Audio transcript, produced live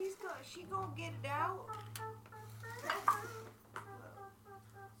gonna get it out.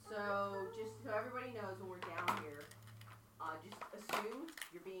 So, just so everybody knows when we're down here, just assume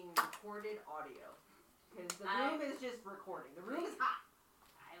you're being recorded audio. Because the room is just recording. The room is hot.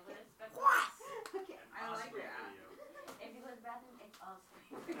 I would expect What? Okay. I like that. If you go to the bathroom, it's also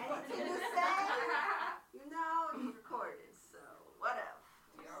Anything to say? You know, it's recorded, so whatever.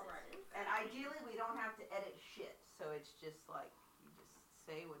 You're alright. And ideally, we don't have to edit shit. So it's just like, you just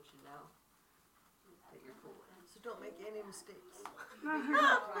say what you know that you're cool with. So don't make any mistakes.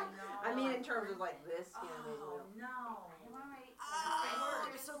 I mean, in terms of like this, you know, maybe we don't. No.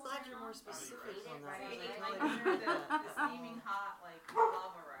 I'm so glad you're more specific on that. Right, I like totally under get that. the steaming hot, like,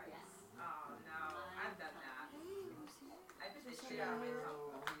 lava rice. Oh, no. I've done that. I bit the shit out of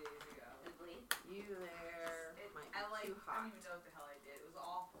myself a few days ago. You there might be I like, too I hot. don't even know what the hell I did. It was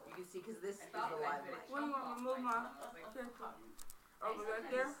awful. You can see, because this I is thought the that I live bit a mic. chunk Well, off move my my- thumb. I was like, okay. fuck. Over right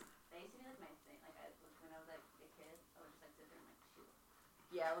there? They used to be like my thing. Like when I was like a kid, I would just like sit there and like shoot.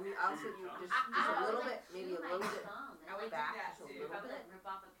 Yeah, let me, I'll send you just I a would, little like, bit, maybe chew a my little bit thumb. I would do back, that just a too. little Probably bit. like rip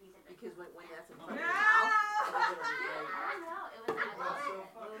off a piece of Because when that's in front of No! your mouth, it's gonna be I very don't know. It was. I loved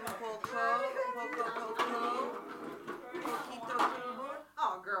it.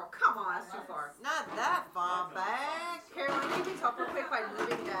 Oh, girl, come on, that's too far. Not that far back. Carolyn, you can talk real quick by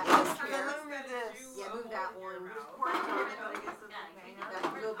moving that Okay, chair. let me move this. Yeah, move that one. Yeah, That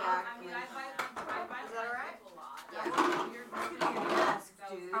can go back. I And mean, then, I buy Is that all right? a lot. Yeah. You're Yes,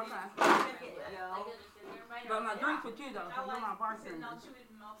 dude. Okay. Yo. But my drinks with you though, so you're my I'll bartender. chew it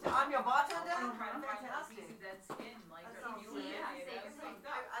and melt So it. I'm your bartender? I'm trying to find a Fantastic. piece of dead skin, like, That or sounds you weird. yeah, it's fucked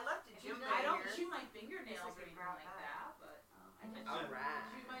up. I left a gym I don't here. chew my fingernails or It's like a anything brown like bag. that, but Alright.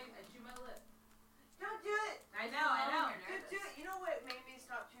 I chew my lip. Don't do it. I know. Don't do it. You know what made me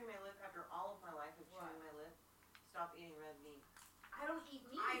stop chewing my lip after all of my life of What? chewing my lip? Stop eating red meat. I don't eat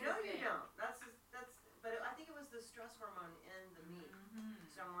meat. I know you don't. But I think it was the stress hormone in the meat. Mm-hmm.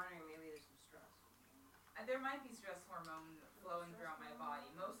 So I'm wondering maybe there's some stress. There might be stress hormone flowing throughout my body.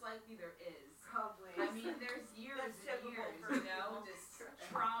 Most likely there is. Probably. I mean, there's years That's and typical years, for you know, just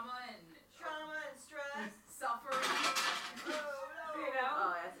trauma and stress. suffering, Oh no. you know?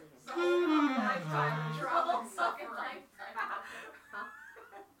 Oh, that's interesting. So, lifetime of trauma and Fucking suffering. lifetime.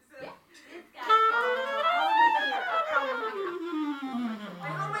 So, This guy.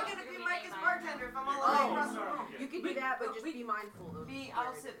 And how am I gonna be Micah's bartender if I'm all the way Oh, across the room? you can do that, but just be mindful of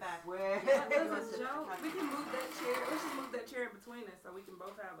I'll sit back. Listen, Joe, we can move that chair. Let's just move that chair in between us so we can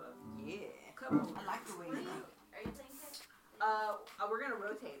both have a Yeah. couple. I like the way you do. Are you playing tech? We're gonna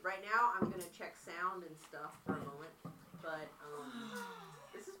rotate. Right now, I'm gonna check sound and stuff for a moment, but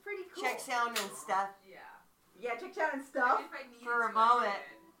this is pretty cool. Check sound and stuff. yeah. Yeah, check sound and stuff. If I needed For a to, I moment.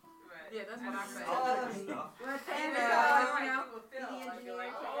 could, but Yeah, that's I'm what not I'm ready. saying. You wanna Hey, take no. it I out? might do a Be fill. the I'd be engineer,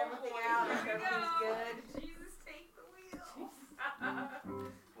 like, check oh, everything boy, out, here if we everything's go. good. Jesus, take the wheel.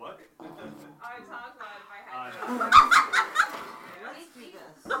 What? I talk loud if I had to. Let's do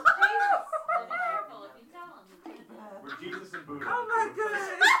this. So be careful if you tell him. We're Jesus and Buddha. Oh my goodness.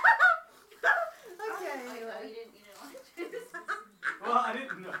 Okay, Oh, anyway. you didn't want to do this? Well, I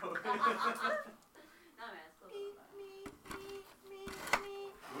didn't know. No, man, it's cool.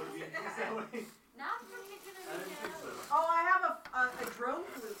 Would it be that way? Not I particularly, didn't think so. no. Oh, I have a drone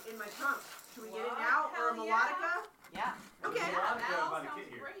flute in my trunk. Should we get it What? now or a Hell melodica? Yeah. Okay. There's a Yeah, melodica that all about to sounds get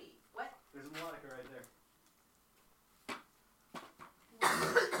here. great. There's a melodica right there.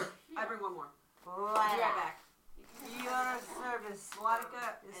 I bring one more. Voila. I'll be right back. Your service,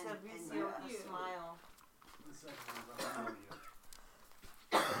 Swatica, is And- servicio and a you. smile. The second one's behind you.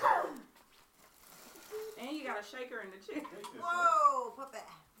 And you got a shaker in the chair. Take this one. Whoa, put that.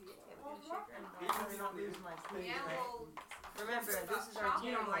 Yeah, we got a shaker in the Because we don't lose my sleeve. Yeah, right? well, Remember, this is our chocolate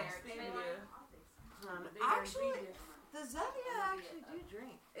You don't like there, stevia. too. Actually, the Zevia actually do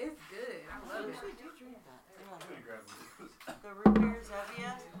drink. It's good. I I love it. actually do drink that. I'm gonna grab one. The root beer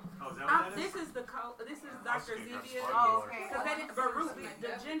Zevia. Oh, is that what that This is? is the this is I'll Dr. just get Zevia. that Oh, sparkling okay. Cause that is, but root beer,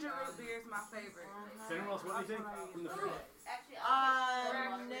 the ginger root beer is my favorite. Does anyone else want anything from the fridge? Actually,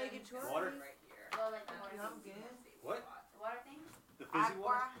 I'll take Negative 12. Water? Right here. well, like the I'm water, good. What? the water thing. The fizzy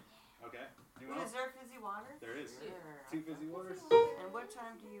water? Aqua. Okay. Anyone else? Is there fizzy water? There is. Sure. 2 fizzy waters. And what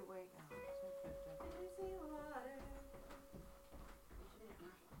time do you wake up? Fizzy water.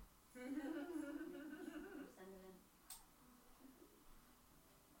 Send it in.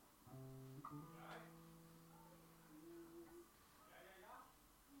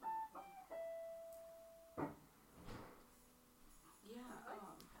 Yeah,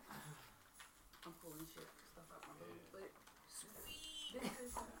 I'm pulling shit stuff out my boot, but sweet.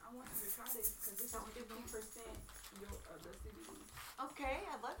 This is I want you to try this because this is 50% the CBD. Okay,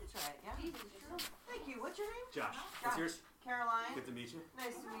 I'd love to try it, yeah. Jesus, you're so Thank you, what's your name? Josh, Josh. what's yours? Caroline. Good to meet you.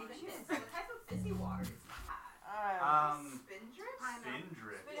 Nice to meet you. What type of fizzy water is that? Spindrift?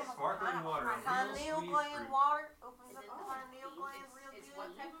 Spindrift. Spit it out. Sparkling water. Pineal Real gland squeezed fruit. water opens Is up it the the pineal whole gland thing? real It's good. What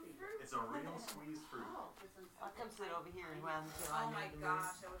type of fruit? It's a real squeezed fruit. Oh, it's in I'll come sit over here and run until Oh I my need to move.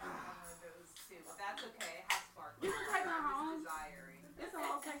 gosh, I would want one of those too. But that's okay. It has sparkling. You can take one I'm home. just desiring. It's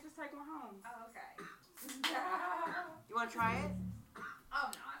all okay. Just take one home. Oh, okay. You want to try it? Oh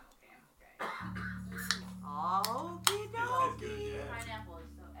no, I'm okay. I'm okay. Okie It tastes good, dokie. yeah. pineapple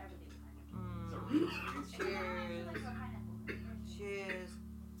is so everything's pineapple. It's a Mm. real squeezed fruit. Cheers. It's like a pineapple. Cheers.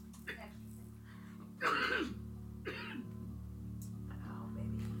 It's actually thin. Oh,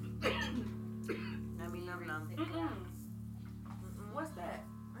 baby. Nummy num num. Mm-mm. What's that?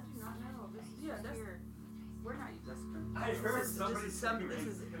 I do not know. This is Yeah, just that's- here. We're not just. I heard This somebody is some. saying This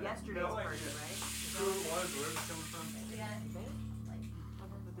is that. yesterday's No party, idea. right? Who it was, where it's coming from. We got it, Babe? like, I'm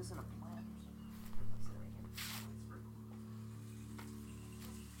gonna put this in a plant or something. Place it right here. It's pretty cool.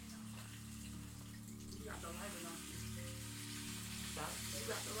 You got the lighter on. That? You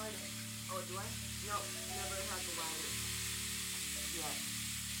got the lighter. Oh, do I? No, never had the lighter yet.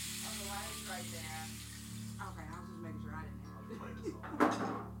 Oh, the line's right there. Okay, I was just making sure I didn't have it. Play this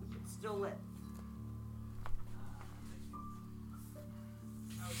all. It's still lit.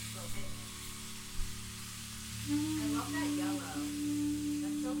 Oh, it's so big. I love that yellow.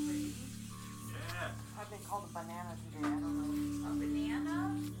 That's so pretty. Yeah. I've been called a banana today. I don't know. A banana?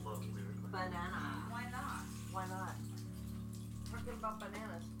 Love lyric. Banana. Why not? Why not? Talking about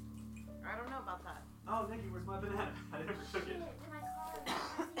bananas. I don't know about that. Oh, Nikki, where's my banana? I never took it. in my car.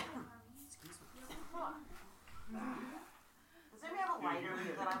 Excuse me. Does anybody have a lighter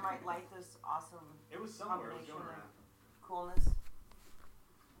that I might light this awesome It was somewhere. It was going combination around. of coolness?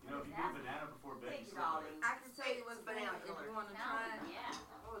 You know, if you get a banana before bed, Thank you you, sleep darling. better. I can tell you what's Banana banana if color. you want to try it.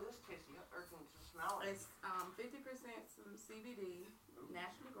 Yeah. Oh, this tasty. Or can you smell it? It's 50% some CBD,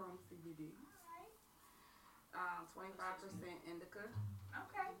 naturally grown CBD. 25% indica,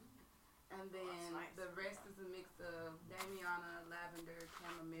 Okay. and then nice. the rest is a mix of Damiana, lavender,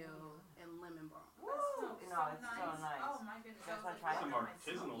 chamomile, and lemon balm. Woo! That's No, it's so nice. Oh my goodness. Guys I was wanna like, try what some am I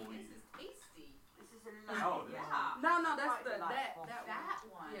artisanal smoking? weed? This is tasty. This is a Oh, light. Yeah. No, that's Quite the delightful. that That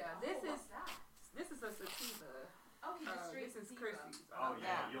one. Yeah, Oh, this what's is- that? this is a sativa. Okay, just straight This is sativa. Chrissy's. Oh,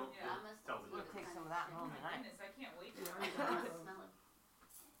 yeah. Yeah. You'll, Yeah. you'll tell the We'll difference. take some of that Oh home my tonight. goodness, I can't wait to Yeah, try we that. got Smell it.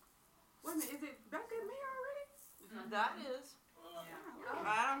 Wait a minute, is it back at me already? That is. Yeah.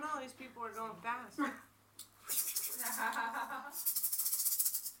 I don't know. These people are going fast.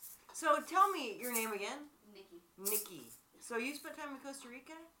 So tell me your name again. Nikki. Nikki. So you spent time in Costa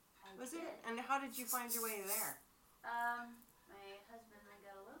Rica? I Was did. it? And how did you find your way there? My husband and I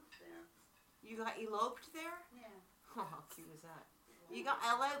got eloped there. You got eloped there? Yeah. Oh, how cute is that? You got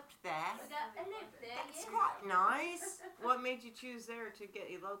eloped there? We got eloped there, That's yeah. quite nice. What made you choose there to get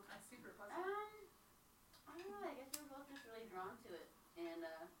eloped? That's super pleasant. I don't know, I guess we were both just really drawn to it. And,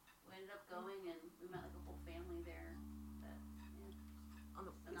 we ended up going and we met like a whole family there. That, yeah. On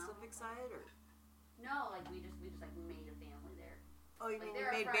the Phenomenal. Pacific side, or? No, like we just like made a family there. Oh, you Like, mean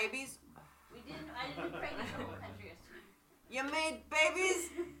they're you made our friends. babies? I didn't impregnate the whole country yesterday. You made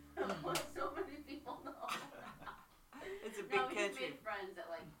babies? So many people know. It's a big No, we just country. made friends that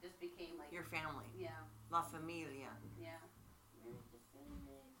like just became like Your family. yeah, La familia. yeah. Really just really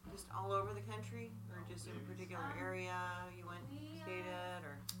big. Just all over the country? Or just in a particular area you went, We stayed at,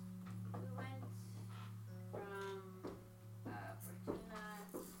 or? we went from Fortuna,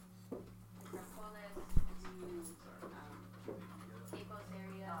 Metropolis to Capos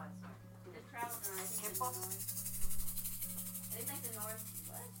area. Just traveled around. I think in the Capos? north. I think like the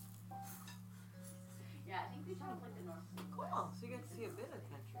northwest. Yeah, I think we traveled like the north. Cool. So you got to see a bit of the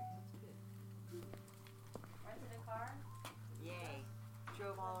country. That's good. Rented a car. Yay.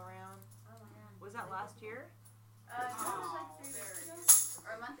 Drove all around. Oh my god. Was that last year? No, it was like 3 Very weeks ago.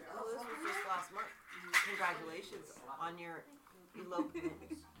 Or a month ago. Oh, this was just last month. Congratulations on your elopement.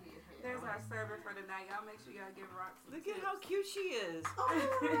 There's our server for the night. Y'all make sure y'all give Rox some Look at tips. how cute she is.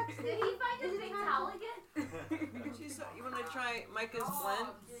 Did he find his big towel again? She's so, you want to try Micah's blend?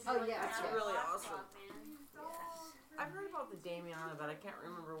 Oh, yeah, That's yeah. really awesome. Yes. I've heard about the Damiana, but I can't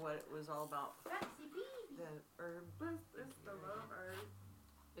remember what it was all about. Roxy B. The herb. It's the love herb.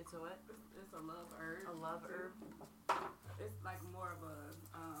 It's a what? It's a love herb. A love herb. It's like more of a,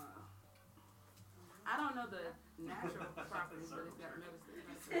 I don't know the natural properties, but it's got medicine.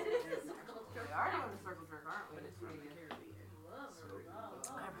 We are doing a circle jerk, aren't we? But it's from the Caribbean. Love her, love,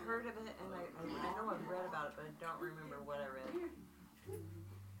 love. I've heard of it, and I know I've read about it, but I don't remember what I read.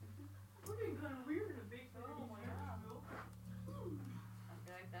 We're getting kind of weird in a big room. Oh my god.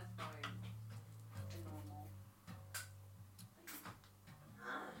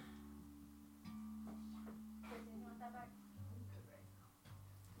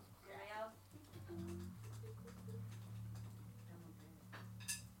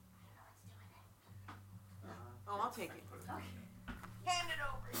 I'll take it. Hand it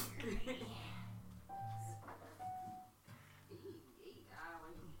over here.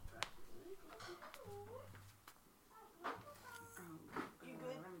 You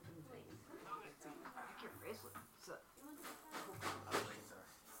good? Your bracelet. So,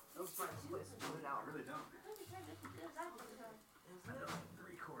 those bracelets put it I out. really don't. Isn't it?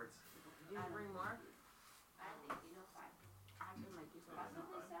 3 chords. You need to bring more? I think you know 5. I can make you some.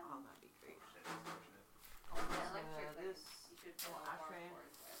 Possibly 7. Oh, that'd be great. Yeah, electric, like, this you should put a bar ashtray.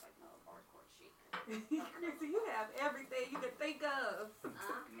 chords, where like no bar chord shaker. Chrissy, you have everything you can think of.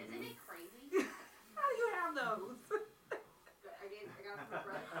 Isn't it crazy? How do you have those? I got it for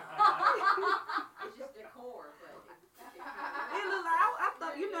bread. It's just decor, but Hey, look, I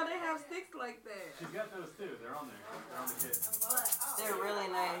thought, you know, they have sticks like that. She's got those too. They're on there. They're on the kit. They're really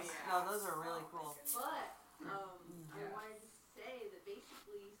nice. No, those are really cool. But I wanted to say that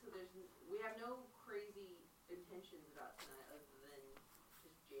basically, so we have no crazy intentions about tonight other than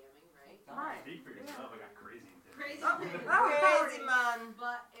just jamming, right? Right. Speak for yourself. I got crazy intentions. Crazy. Oh, intentions. Crazy man.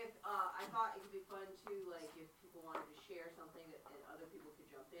 But if I thought it could be fun too, like if people wanted to share something that other people could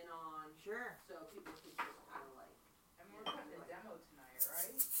jump in on, Sure. so people could just kind of like. And we're putting a demo tonight,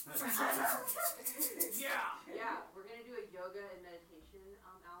 right? Yeah. Yeah, we're gonna do a yoga and meditation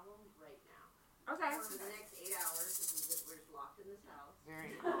album right now. Okay. For the next 8 hours, we're just locked in this house.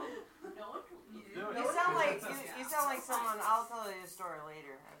 Very cool. No one can leave. Do it. You sound like you sound like someone. I'll tell you a story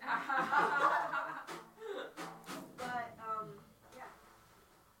later. But yeah.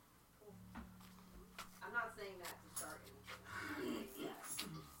 Cool. I'm not saying that to start anything. Yeah.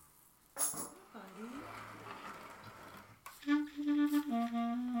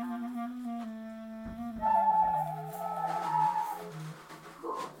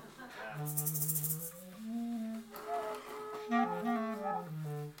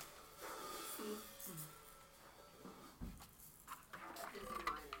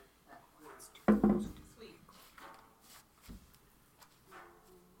 Sweet.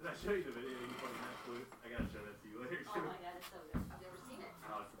 Did I show you the video you playing that flute? I gotta show that to you later Oh too. my god, it's so good. I've never seen it.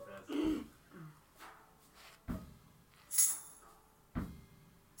 Oh, it's the best.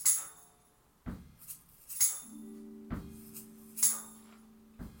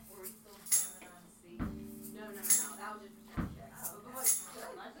 Were we still jamming on C? No. That was just a sound check. Oh, But okay.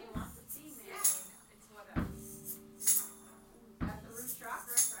 Unless you want to see, I man. mean, it's whatever. got the root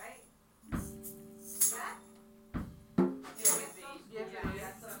chakra, right? Yeah. It would be. Yes, Yeah, it is.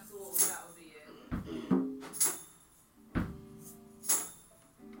 that's some tools, that would be it.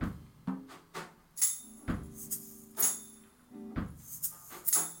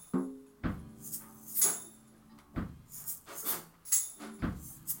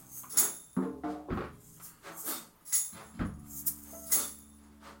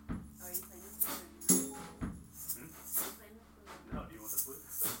 Are you playing this flute? Are you playing this flute? No, do you want the flute?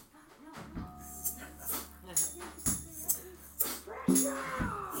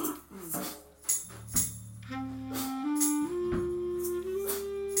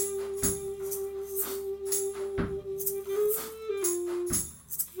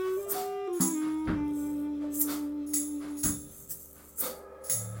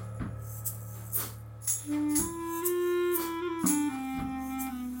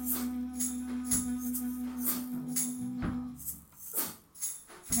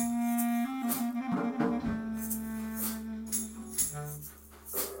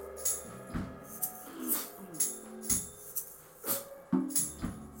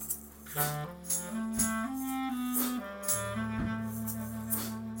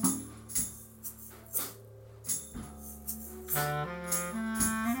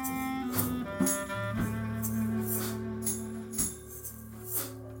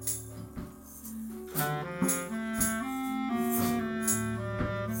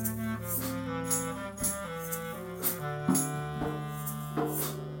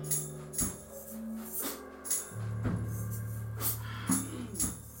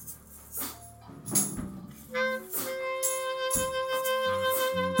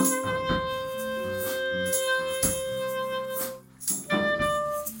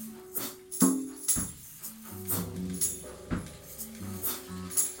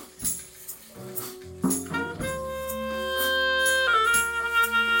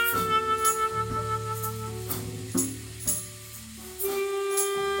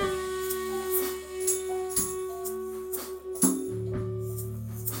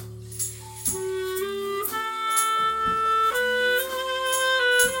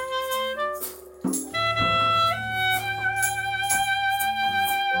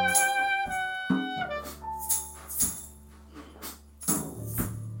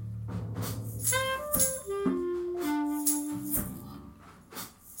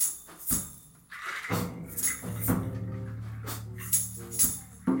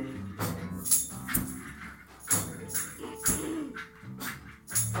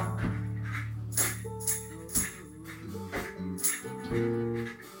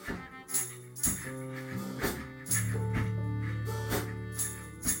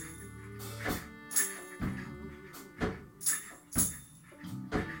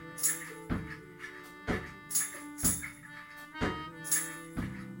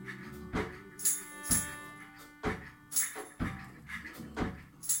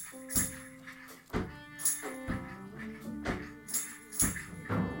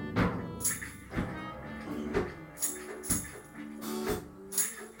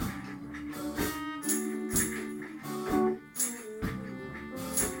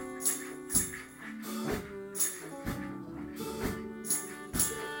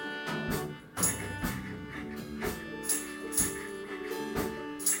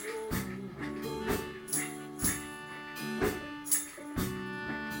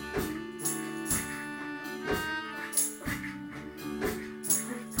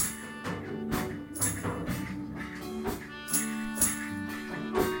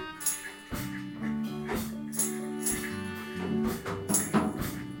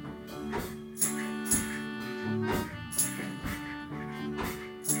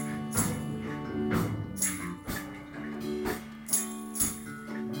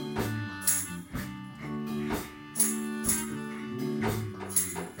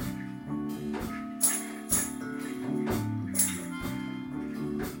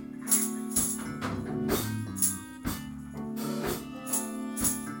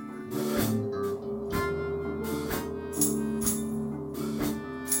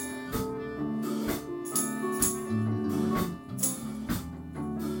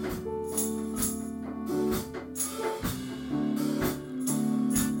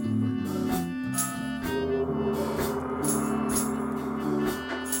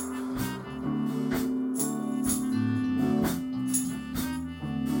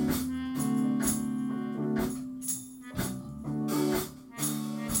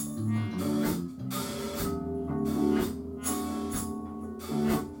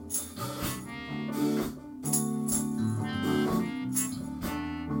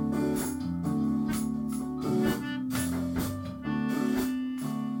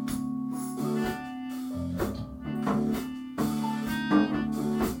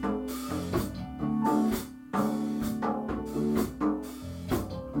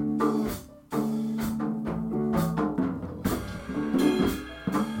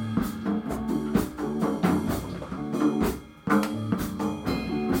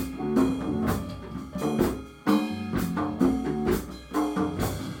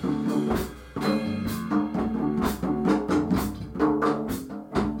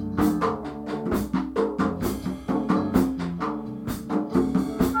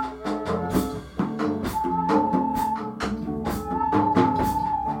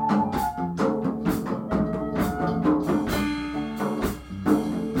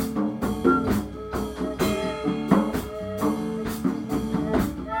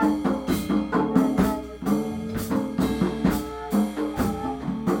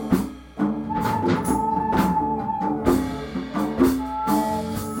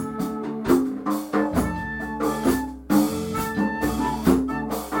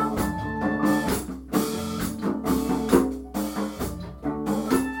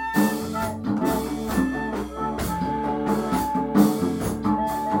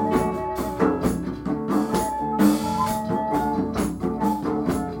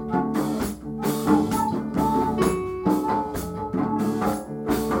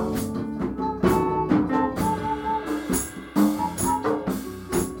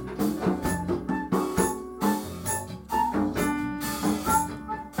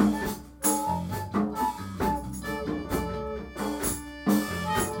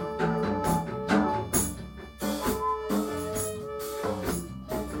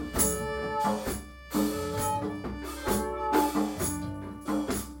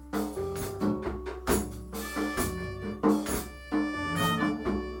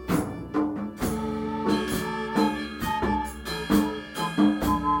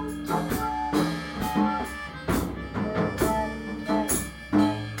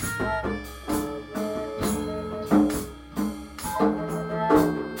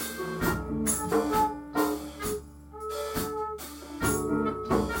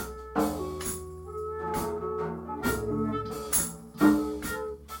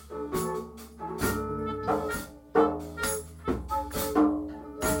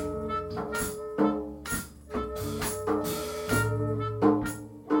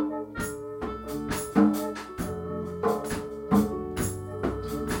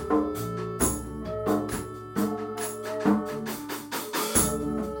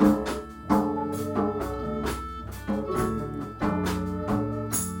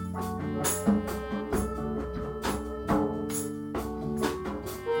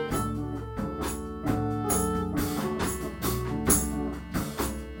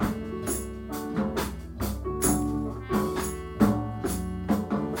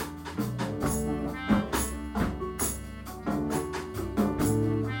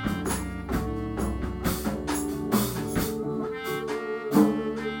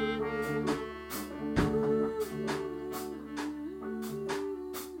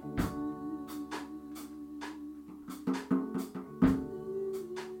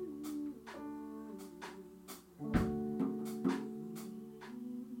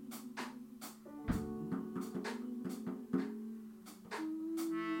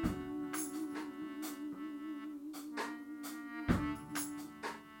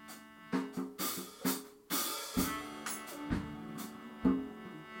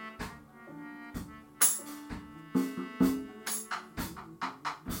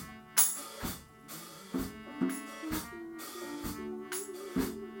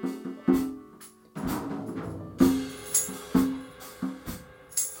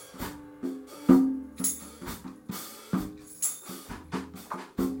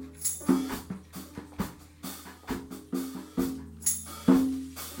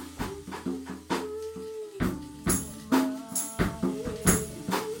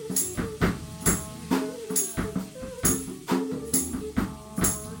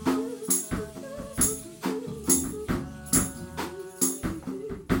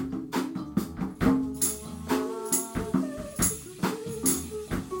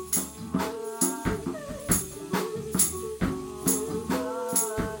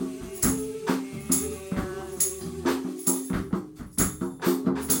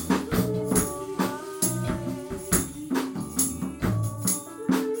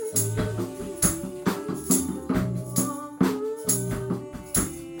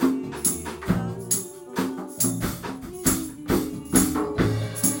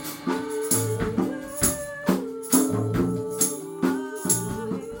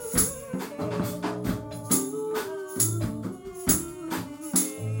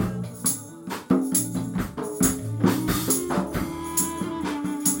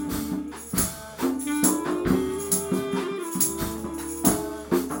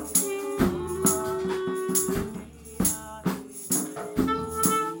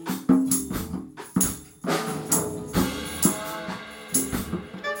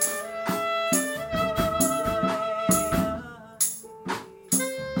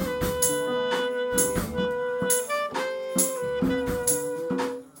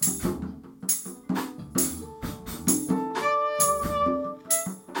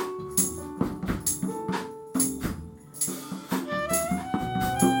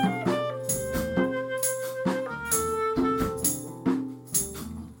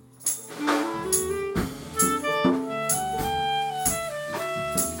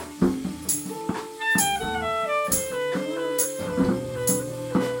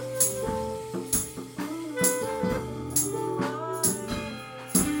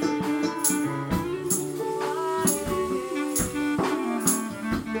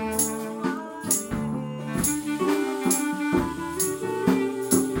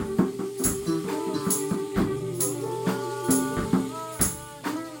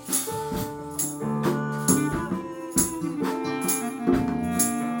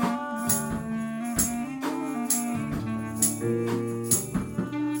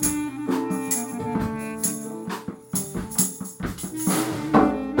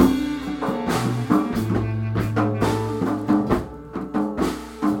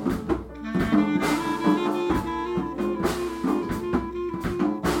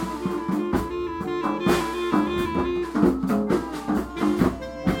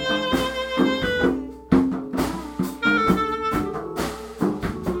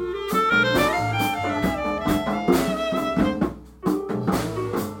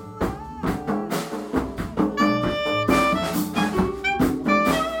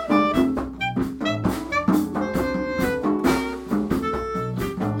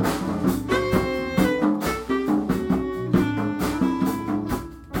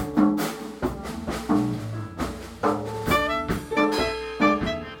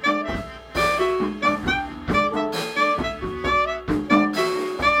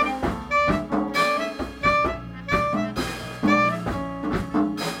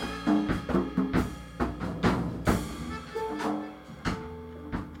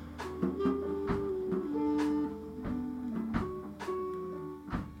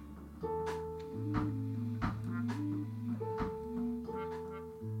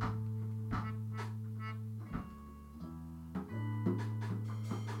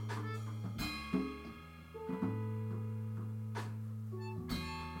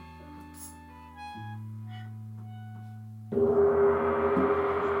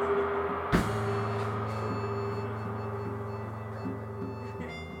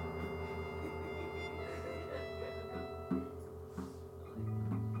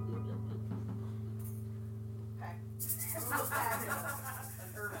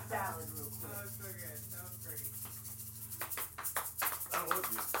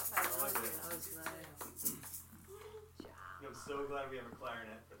 so glad we have a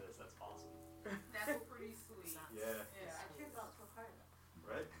clarinet for this. That's awesome. That's pretty sweet. Yeah. Yeah. I tripped out so hard.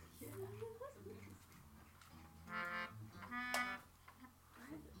 Right?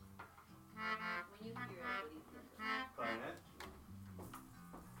 When you hear it, what do you think? Clarinet?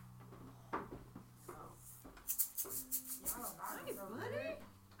 Y'all are Hey, so buddy.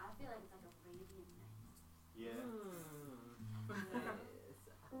 I feel like it's like a Arabian night. Yeah.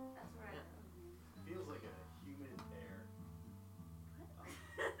 That's where I go. Feels like a human air.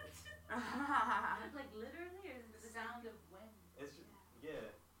 Like literally, or is it the sound of wind? It's just,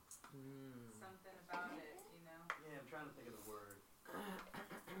 yeah. Something about it, you know? Yeah, I'm trying to think of the word.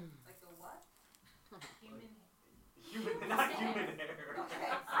 Like a what? Human. Human, not human hair.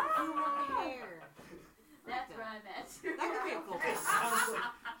 Human hair. That's where I'm at. That could be a cool It thing. sounds like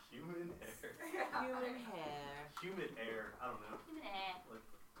human hair. Human hair. Humid air. I don't know. Human hair.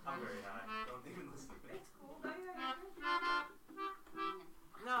 I'm very high. Don't even listen to me. It's cool, though.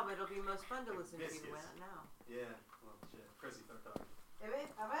 No, but it'll be most fun to listen to Biscuits. when now. Yeah. Well, shit. Chrissy, start talking. Evet,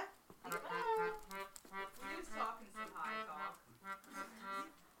 evet. We're just talking some high talk.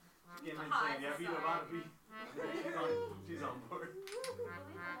 Came in Hi, saying, yeah, Vito sorry. Bonafi. She's on board. Do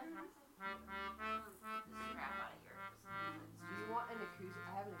you want an acoustic?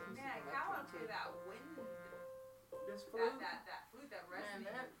 I have an acoustic Man, I electric want to too. that wind, This flute. that flute that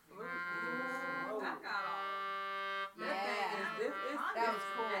resonated. that flute. That got all Yeah. This is That was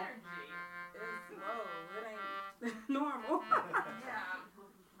cool. energy. it's slow. It ain't normal. Yeah.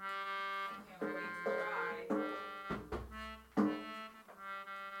 I can't wait to try.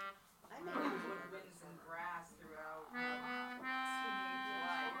 I I made mean, it. woodwinds and grass throughout teenage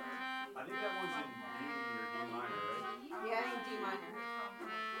life. I think that one's in D or D minor, right? Yeah, in D minor.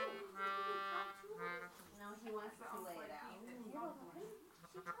 No, he wants to lay it out.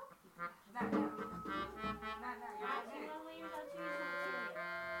 Not now. Not now. You're not sick.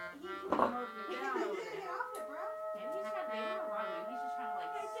 My own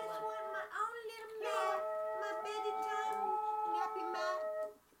little nap, my bedtime, nappy mat.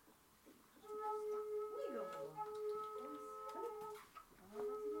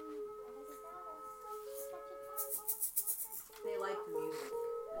 They like the music.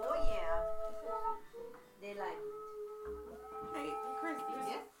 Oh yeah. They like it. Hey, Christy.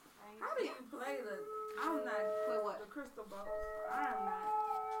 Yes? How do you play the? I'm not Play what? the crystal balls. I'm not.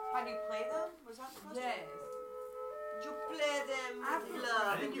 How do you play them? Was that the question? Yes. You play them I with feel-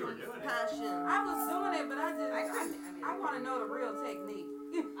 love I think and you were doing it. passion. I was doing it, but I just I I want to know the real technique.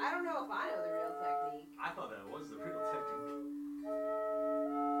 I don't know if I know the real technique. I thought that was the real technique.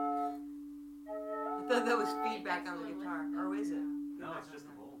 I thought that was feedback on the guitar. Or is it? No, it's just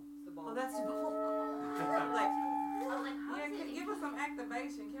a bowl. The Oh, ball. that's the ball. Like, Yeah, give us some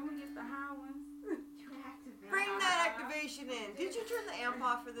activation. Can we get the high ones? bring that activation in. Did you turn the amp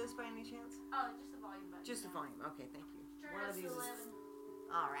off for this by any chance? Oh, just the volume button. Just the volume. Okay, thank you. Turn One it of up to these is- 11.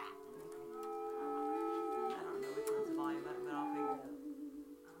 All right. I don't know which one's the volume button, but I'll figure it out.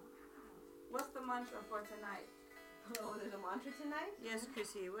 What's the mantra for tonight? Oh, there's a mantra tonight? Yes,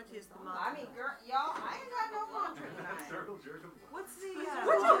 Chrissy, what is the I mantra? mean, girl, y'all, I ain't got no mantra tonight. Circle jerk of What's the, Wait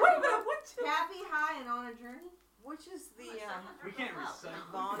a minute, what you? Happy, high, and on a journey? which is the, We can't recycle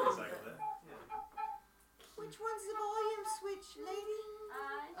Volume. that. Yeah. which one's the volume switch, lady?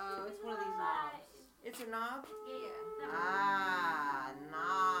 Oh, it's one of these knobs. It's a knob? Yeah. Ah,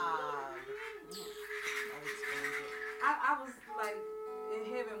 knob. That explains it. I was like in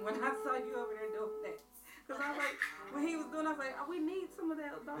heaven when I saw you over there doing that. Cause I was like, when he was doing, I was like, oh, we need some of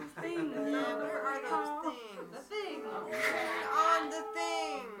those things. Yeah, where are those things? The thing. On the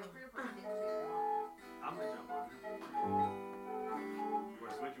thing. I'm gonna jump on it.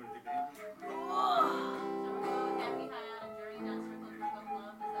 Wanna switch? You wanna take the hand?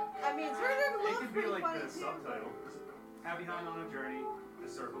 I mean, Circle Jerk of It Love's could be pretty like funny the too. subtitle. Happy Hind on a Journey, the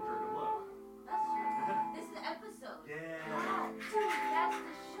Circle Jerk of Love. This is the episode. Yeah. Wow, dude, that's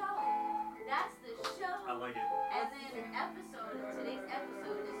the show. That's the show. I like it. And then an episode, today's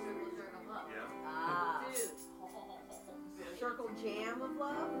episode is Circle Jerk of Love. Yeah. Ah. Dude. Circle Jam of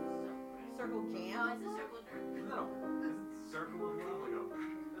Love? Circle No, Jam? it's a Circle Jerk. Isn't that a Circle of Love? Like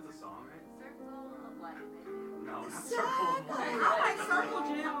that's a song, right? Circle of Life, baby. No, not Circle of Love. I like Circle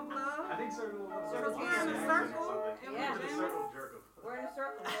Jam of Love. I think Circle of Love. Circle We're in a Jam. circle. Something. And Yeah. we're It's a jamming. Circle Jerk of We're in a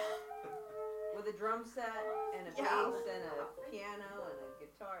circle. With a drum set and a Yeah. bass and a piano and a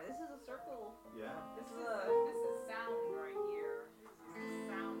guitar. This is a circle. Yeah. This is This is sound right here. This is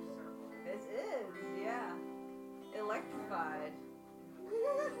sound circle. This is, yeah. Electrified.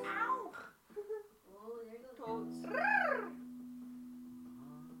 Ow! Oh, there you go. Totes.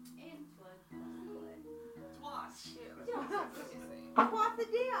 And one. Twas.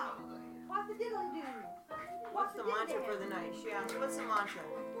 what's the mantra for the night? She asked, what's the mantra?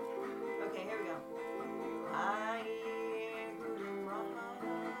 Okay, here we go.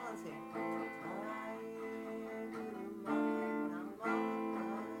 Let's see.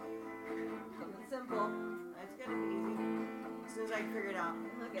 Something simple. It's gonna be easy. As soon as I can figure it out.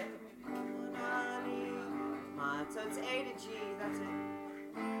 Okay. So it's A to G, that's it.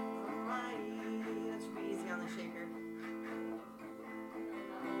 That should be easy on the shaker.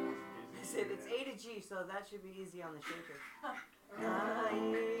 I said it's A to G, so that should be easy on the shaker. There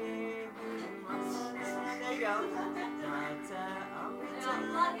you go. A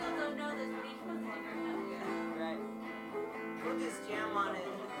lot of people don't know this, but each one's different. Right. We'll just jam on it.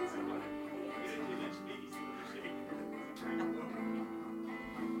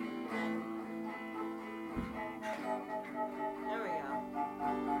 There we go.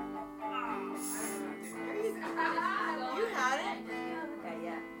 You had it.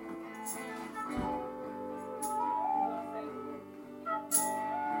 Yeah.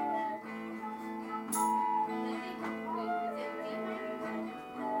 D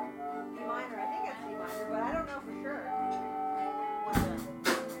minor. I think it's D minor, but I don't know for sure. What's that?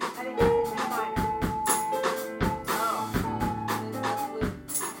 I think it's D minor. Oh, This is flute.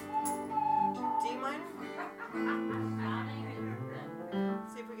 D minor?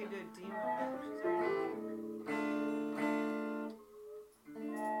 See if we can do a D minor. She's already-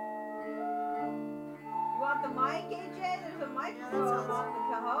 You want the mic, AJ? There's a microphone sounds- on the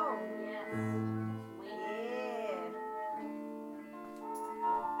cajon. Yes. Wait. Yeah.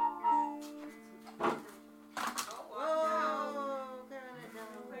 Oh, wow. Whoa, clearing it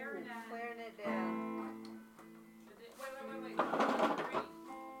down. Clarinet. Clearing it down. Wait.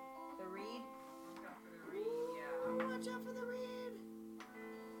 The reed. Go for the reed, yeah. Watch out for the reed.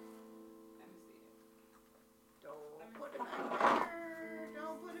 Let me see it. Don't put it back there.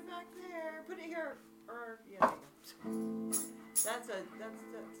 Don't put it back there. Put it here. Or yeah. That's a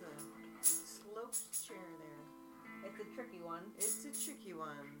sloped chair there. It's a tricky one. It's a tricky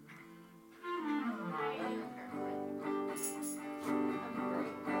one. Are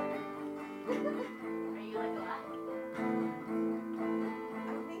you like a lot? I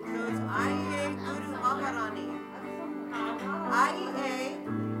think So it's IEA Guru Maharani. I IEA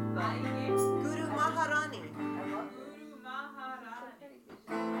Guru Maharani. love Guru Maharani.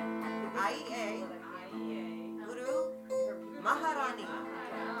 IEA Guru Maharani.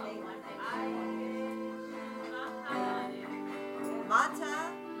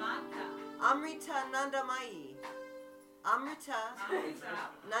 Mata Amrita Nandamayi. Amrita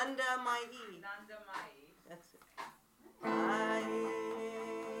Nandamayi. That's it.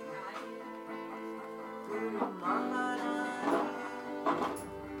 Guru Maharani.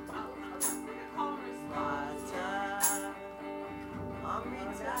 Mata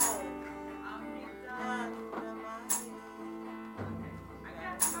Amrita Nandamayi.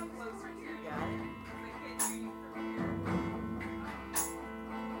 Got it?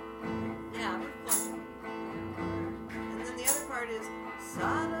 Yeah, we're close. And then the other part is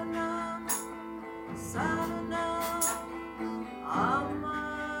Saranam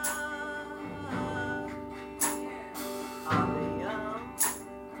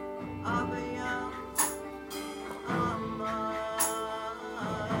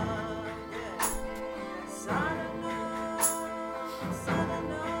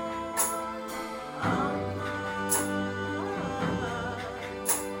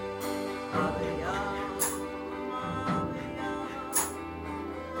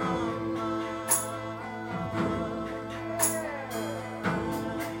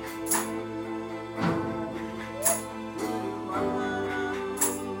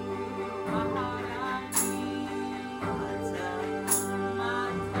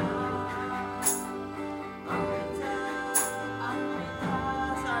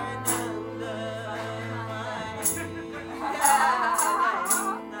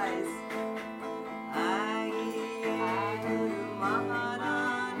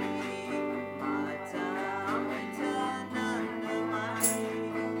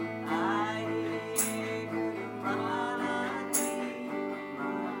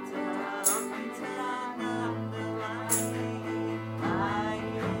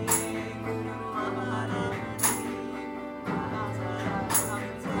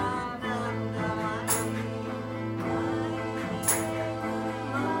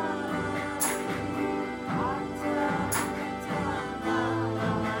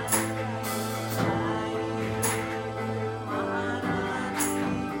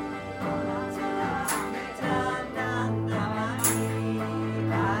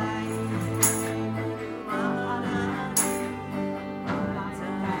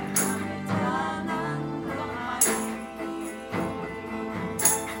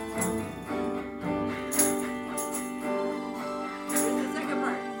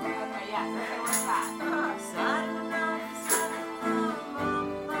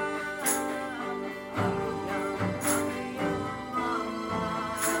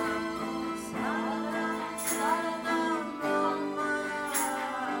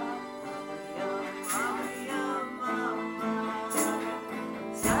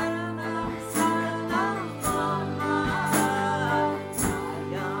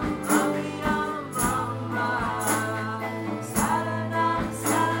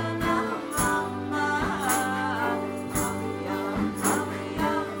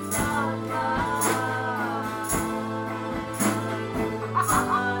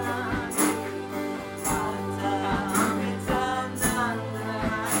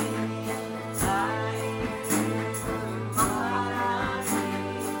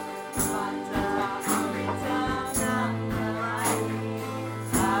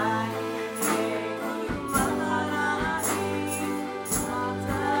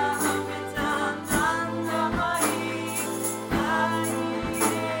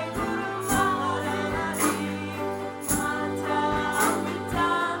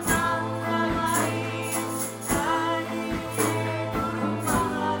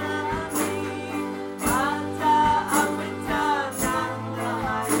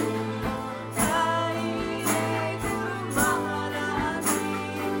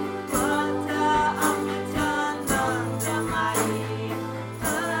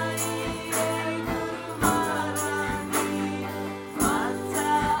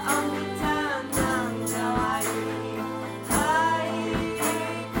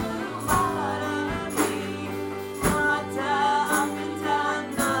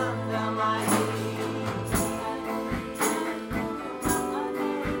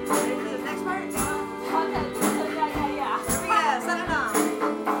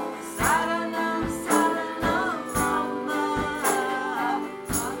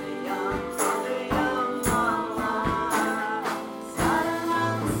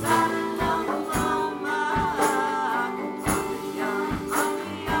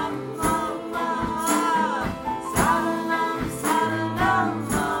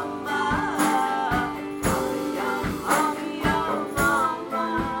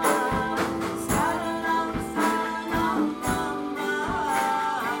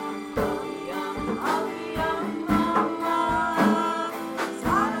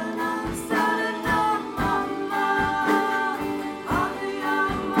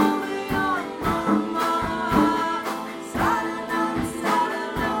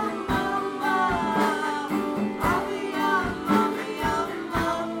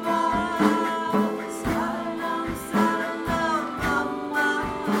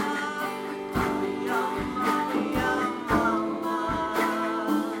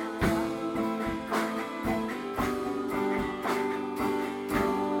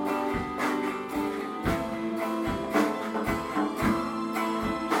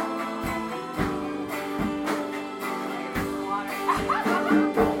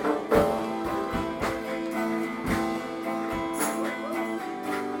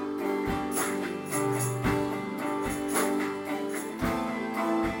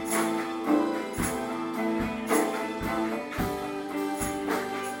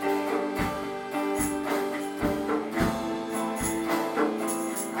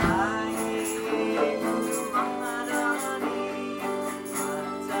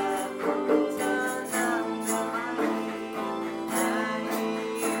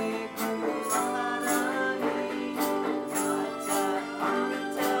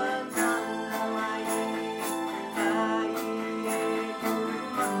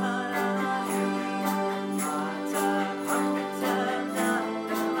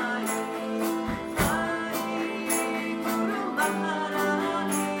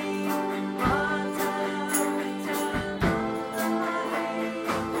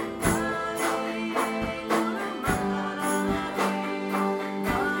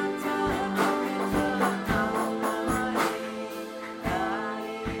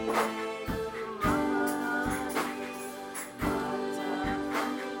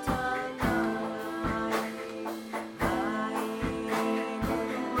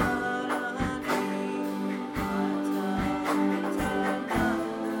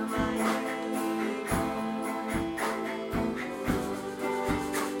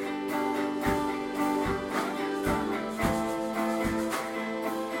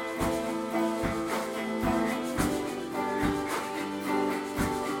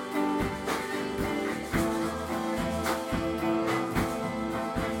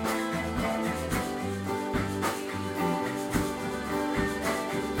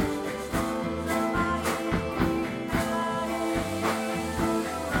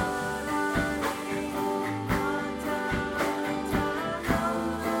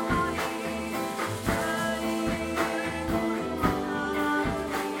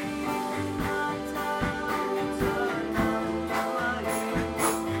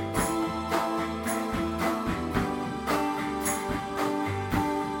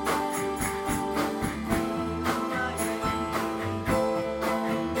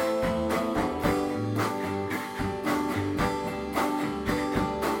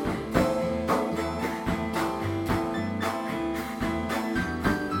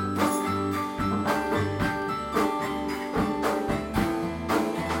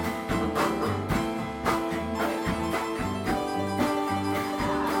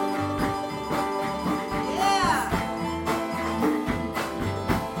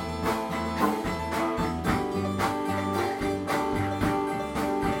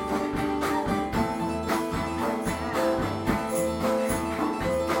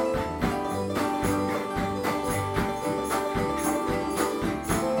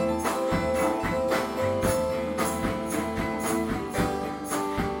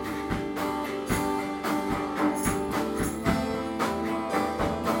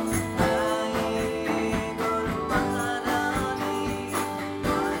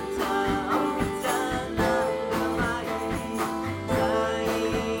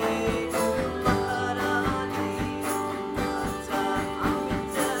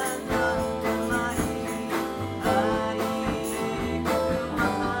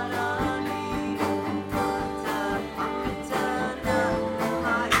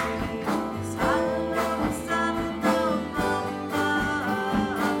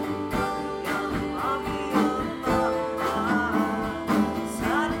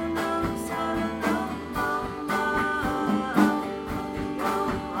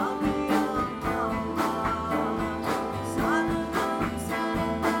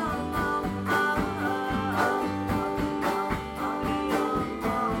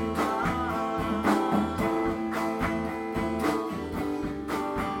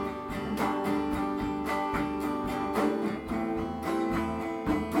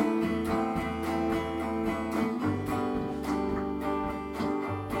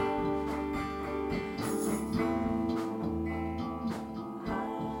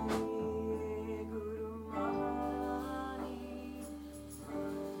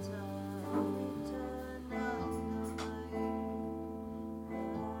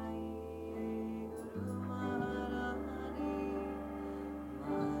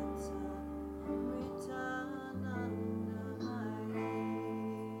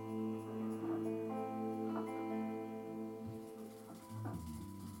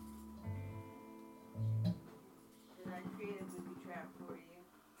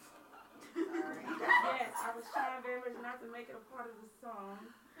was trying very much not to make it a part of the song.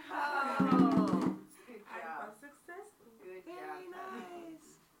 Oh, good I job. was successful. Good job. Very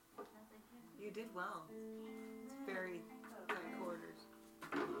nice. You did well. It's very tight quarters.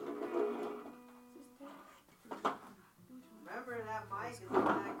 Remember that mic is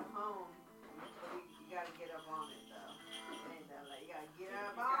back home. You gotta get up on it though. It ain't that late. You gotta get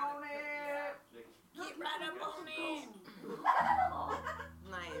up on it. Get right up on it.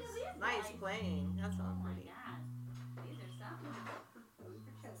 Nice. Nice playing. That sounds Oh my pretty. god. These are something. Those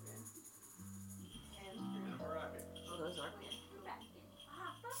for children. And And a rocket. Oh, those are Back in.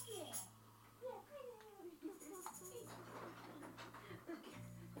 Ah, fuck yeah.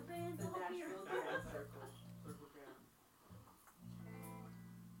 The band's the all here. Nashville Jazz Circle. Circle Jam.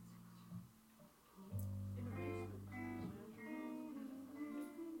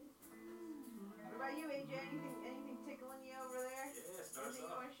 What about you, AJ? Anything tickling you over there? Yeah, start us Anything you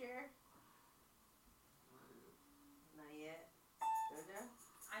off. want to share? Not yet. Jojo?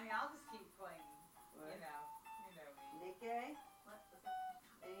 I mean, I'll just keep playing. What? You know me. Nick A? What was that?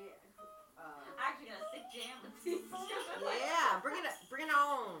 Any, I actually got a sick jam with these. Yeah, bring it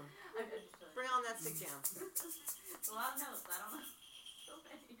on. I just, Bring on that sick jam. a lot of notes. I don't know. So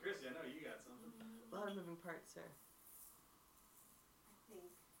many. Chrissy, I know you got something. A lot of moving parts there. I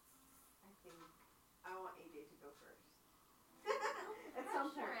think I want AJ to go first. At some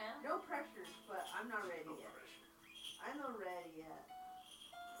pressure, point. Em. No pressures, but I'm not ready No yet. pressure. I'm not ready yet.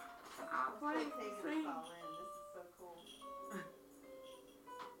 I'll I'm play. still taking Sing. this all in. This is so cool.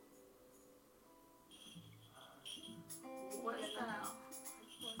 What style?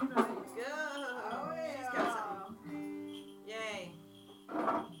 Go. Oh yeah. She's got something. Yay. I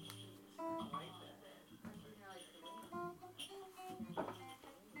like that.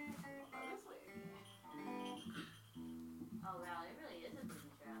 Oh wow, it really is a booby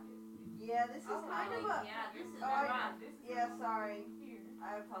trap. Yeah, this is kind of a. Yeah, this is Oh, right. Yeah, sorry.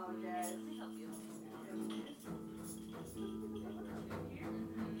 I apologize. Let me help you.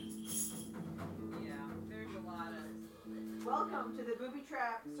 Yeah, there's a lot of. Welcome to the booby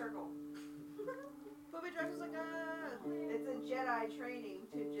trap circle. Booby traps is like It's a Jedi training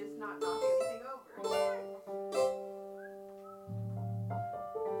to just not knock anything over.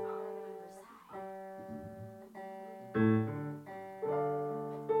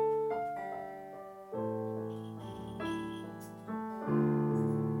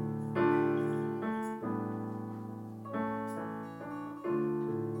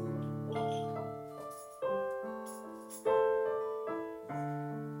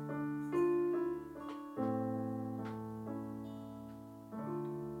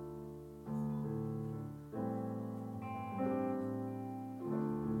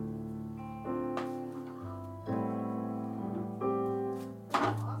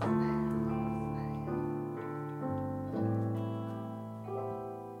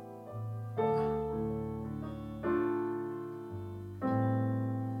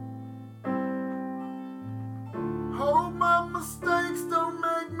 Hope my mistakes don't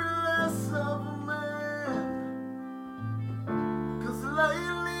make me less of a man. 'Cause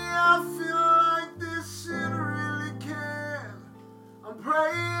lately I feel like this shit really can. I'm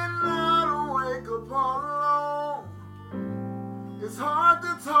praying I don't wake up all alone. It's hard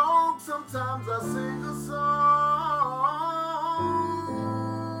to talk, sometimes I sing a song.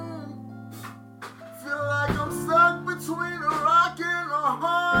 Feel like I'm stuck between a rock and a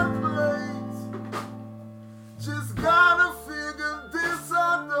hard place. Just gotta figure this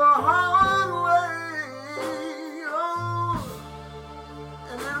out the hard way. Oh,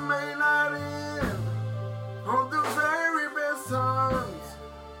 and it may not end on the very best terms,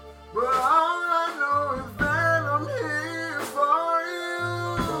 but all I know is that I'm here for you.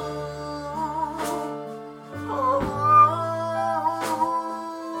 Oh,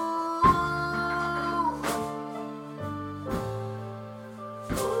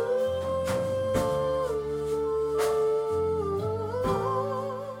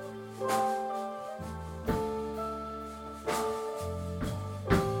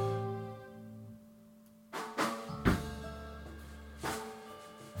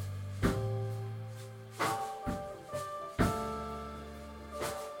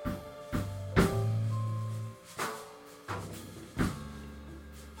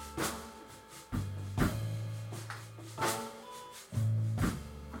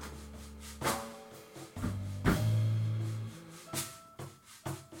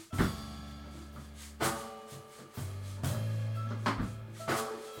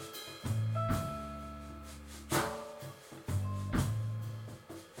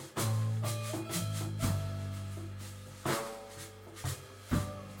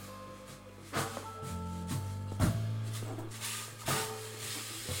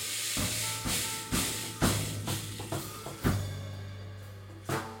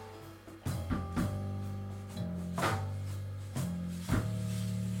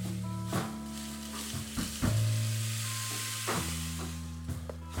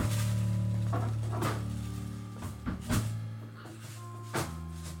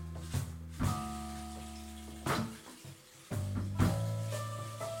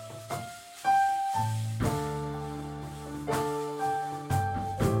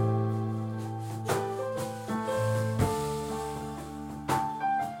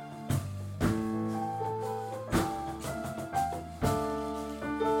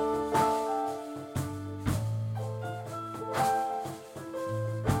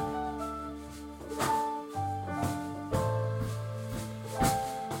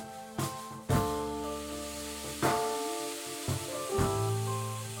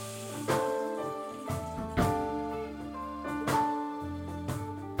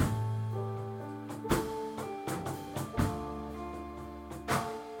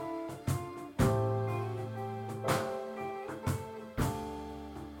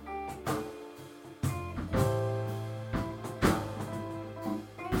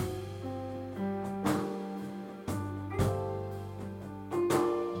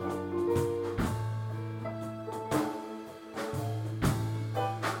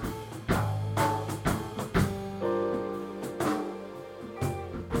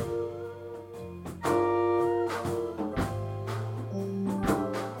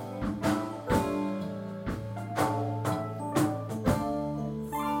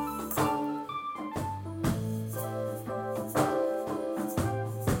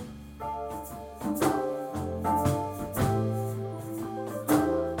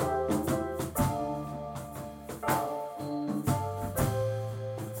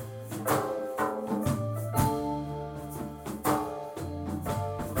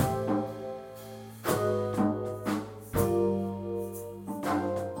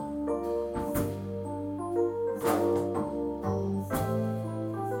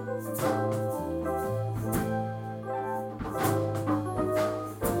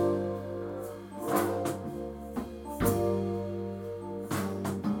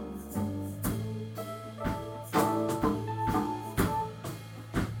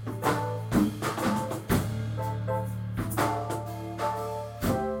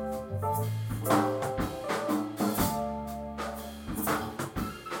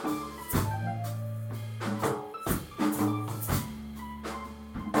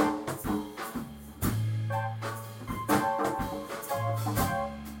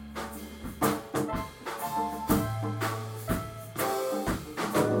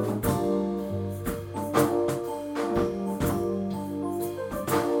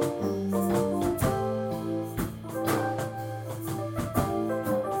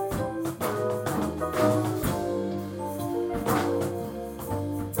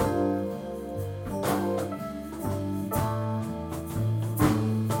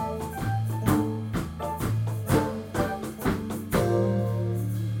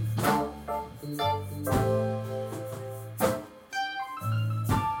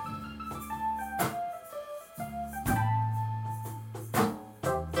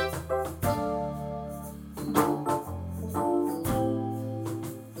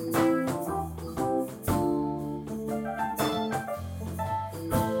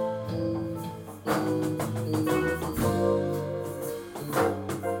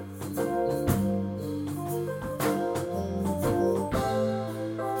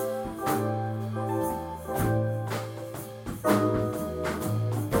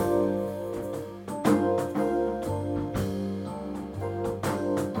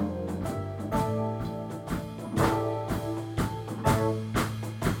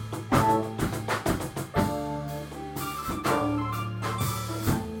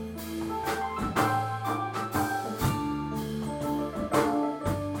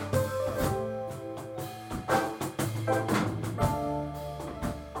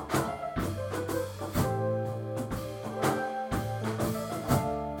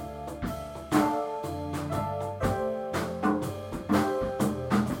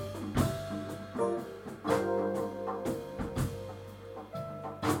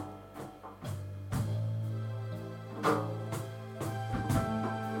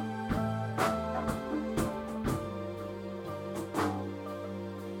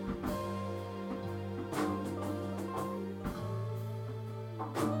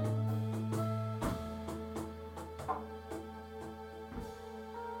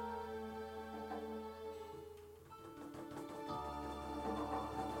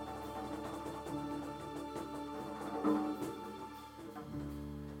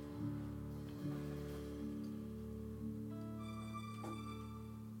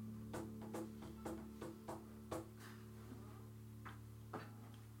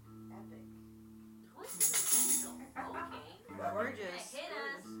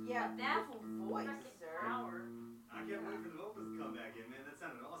 got baffled voice, freaking sir. hour. I can't wait for the vocals to come back in, man. That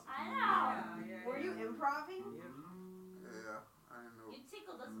sounded awesome. I know. Were you improving? Yeah, I didn't know. You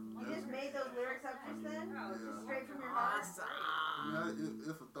tickled us. You just made those lyrics up just then? Oh, Yeah. Straight from your heart? I mean, it's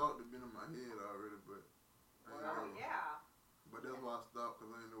a thought that's been in my head already, but I ain't Oh, never, yeah. but that's why I stopped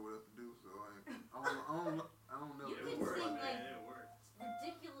because I didn't know what else to do. So I don't know. You It can worked, sing, man. like, It worked.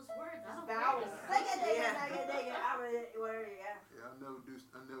 ridiculous words. I don't Vowels. care. Sing it, dig it. Whatever, yeah. Yeah, I never did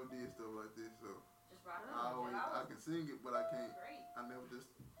stuff like this. So Just rock it. I can sing it, but I can't. Great. I never just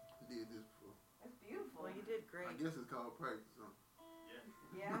did this before. That's beautiful. Well, you did I great. guess it's called practice. Huh?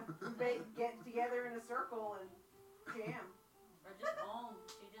 Yeah. Get together in a circle and jam. Or just own.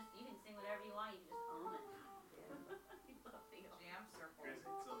 You can sing whatever you want. You just own it. You love the own. Jam circle. Chris,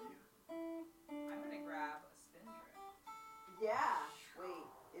 it's all you. I'm gonna grab a spindrift. Yeah. Wait,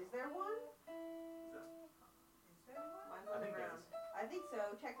 is there one? Is there one? Mine's I on the think ground. I think so.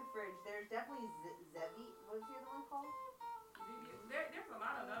 Check the fridge. There's definitely Zevi. What's the other one called? There's a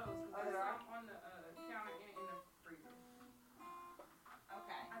lot of those. Oh, there are? On the counter and in the freezer.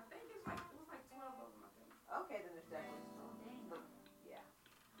 Okay. I think it was like 12 of them. I think. Okay, then there's definitely some. Dang. Yeah.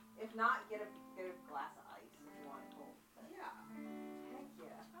 If not, get a glass of ice if you want it cold. Yeah. Heck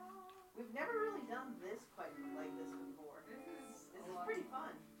yeah. We've never really done this quite like this before. This This is pretty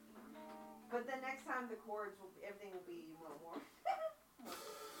fun. But then next time the chords everything will be a little more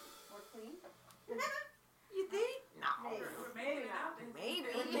more clean. You think? No. Maybe not. Maybe.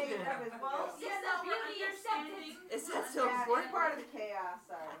 Maybe not as well. It's just a beauty acceptance. Is that so Yeah, it's important? part of the chaos.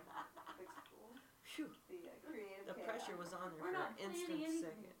 Phew. The creative The chaos. pressure was on there We're for not an instant planning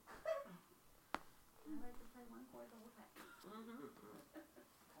anything. second. I like to play one chord the whole time.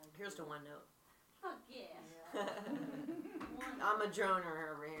 Here's to one note. Fuck yeah. One. I'm a droner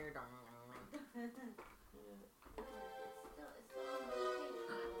over here. It's still on the location.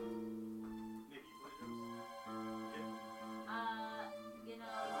 Nick, you play drums? You know.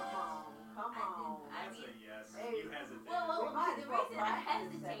 Come on. I That's a mean, yes. Hey. You hesitate. Well, We might the as well reason I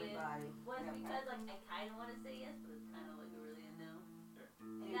practice, hesitated everybody. was because like I kind of want to say yes, but it's kind of like a really a no.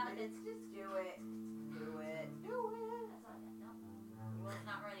 Hey, Now it's it's just do it. Do it. Do it. that's all I got. No, the world's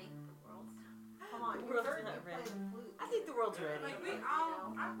not ready. The world's. Come on. The You world's heard not me play ready. the flute. I think the world's ready. Like we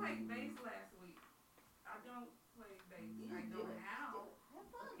all, I played bass last week. I don't play bass. You I do know it. how. Have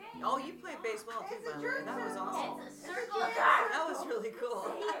fun. Okay. Oh, you played bass well too, It's a by the way. jerk That was circle. awesome. It's a circle. That was really cool.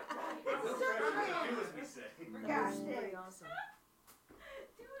 Don't try to do as we say. For That gosh was pretty sakes. awesome.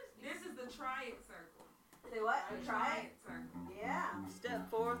 This is the try it circle. Say what? The Try it? circle. Yeah. Step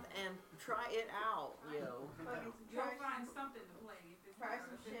forth and try it out, yo. Fucking You'll try. find something to play. If it's Try if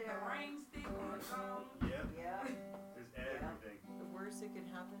some it's shit the out. ring stick or the song. Yep. Yeah. There's everything. The worst that could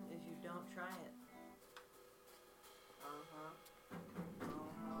happen is you don't try it.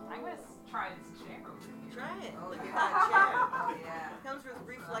 I'm gonna try this chair over here. Try it. Oh, Look at yeah. that chair. Oh yeah. It comes with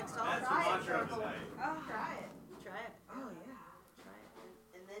reflex That's all. the Try it, mantra of circle. tonight. Try it. Try it. Oh yeah. Try it.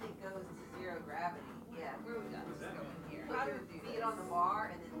 And then it goes to zero gravity. Yeah. Where we got What's this that going here? Put your feet on the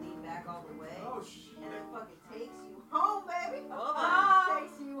bar and then lean back all the way. Oh shit. And it fucking takes you home, baby. Well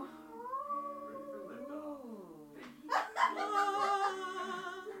Takes you home.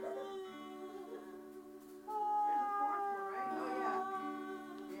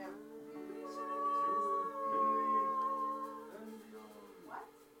 Ready for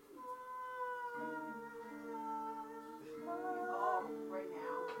liftoff.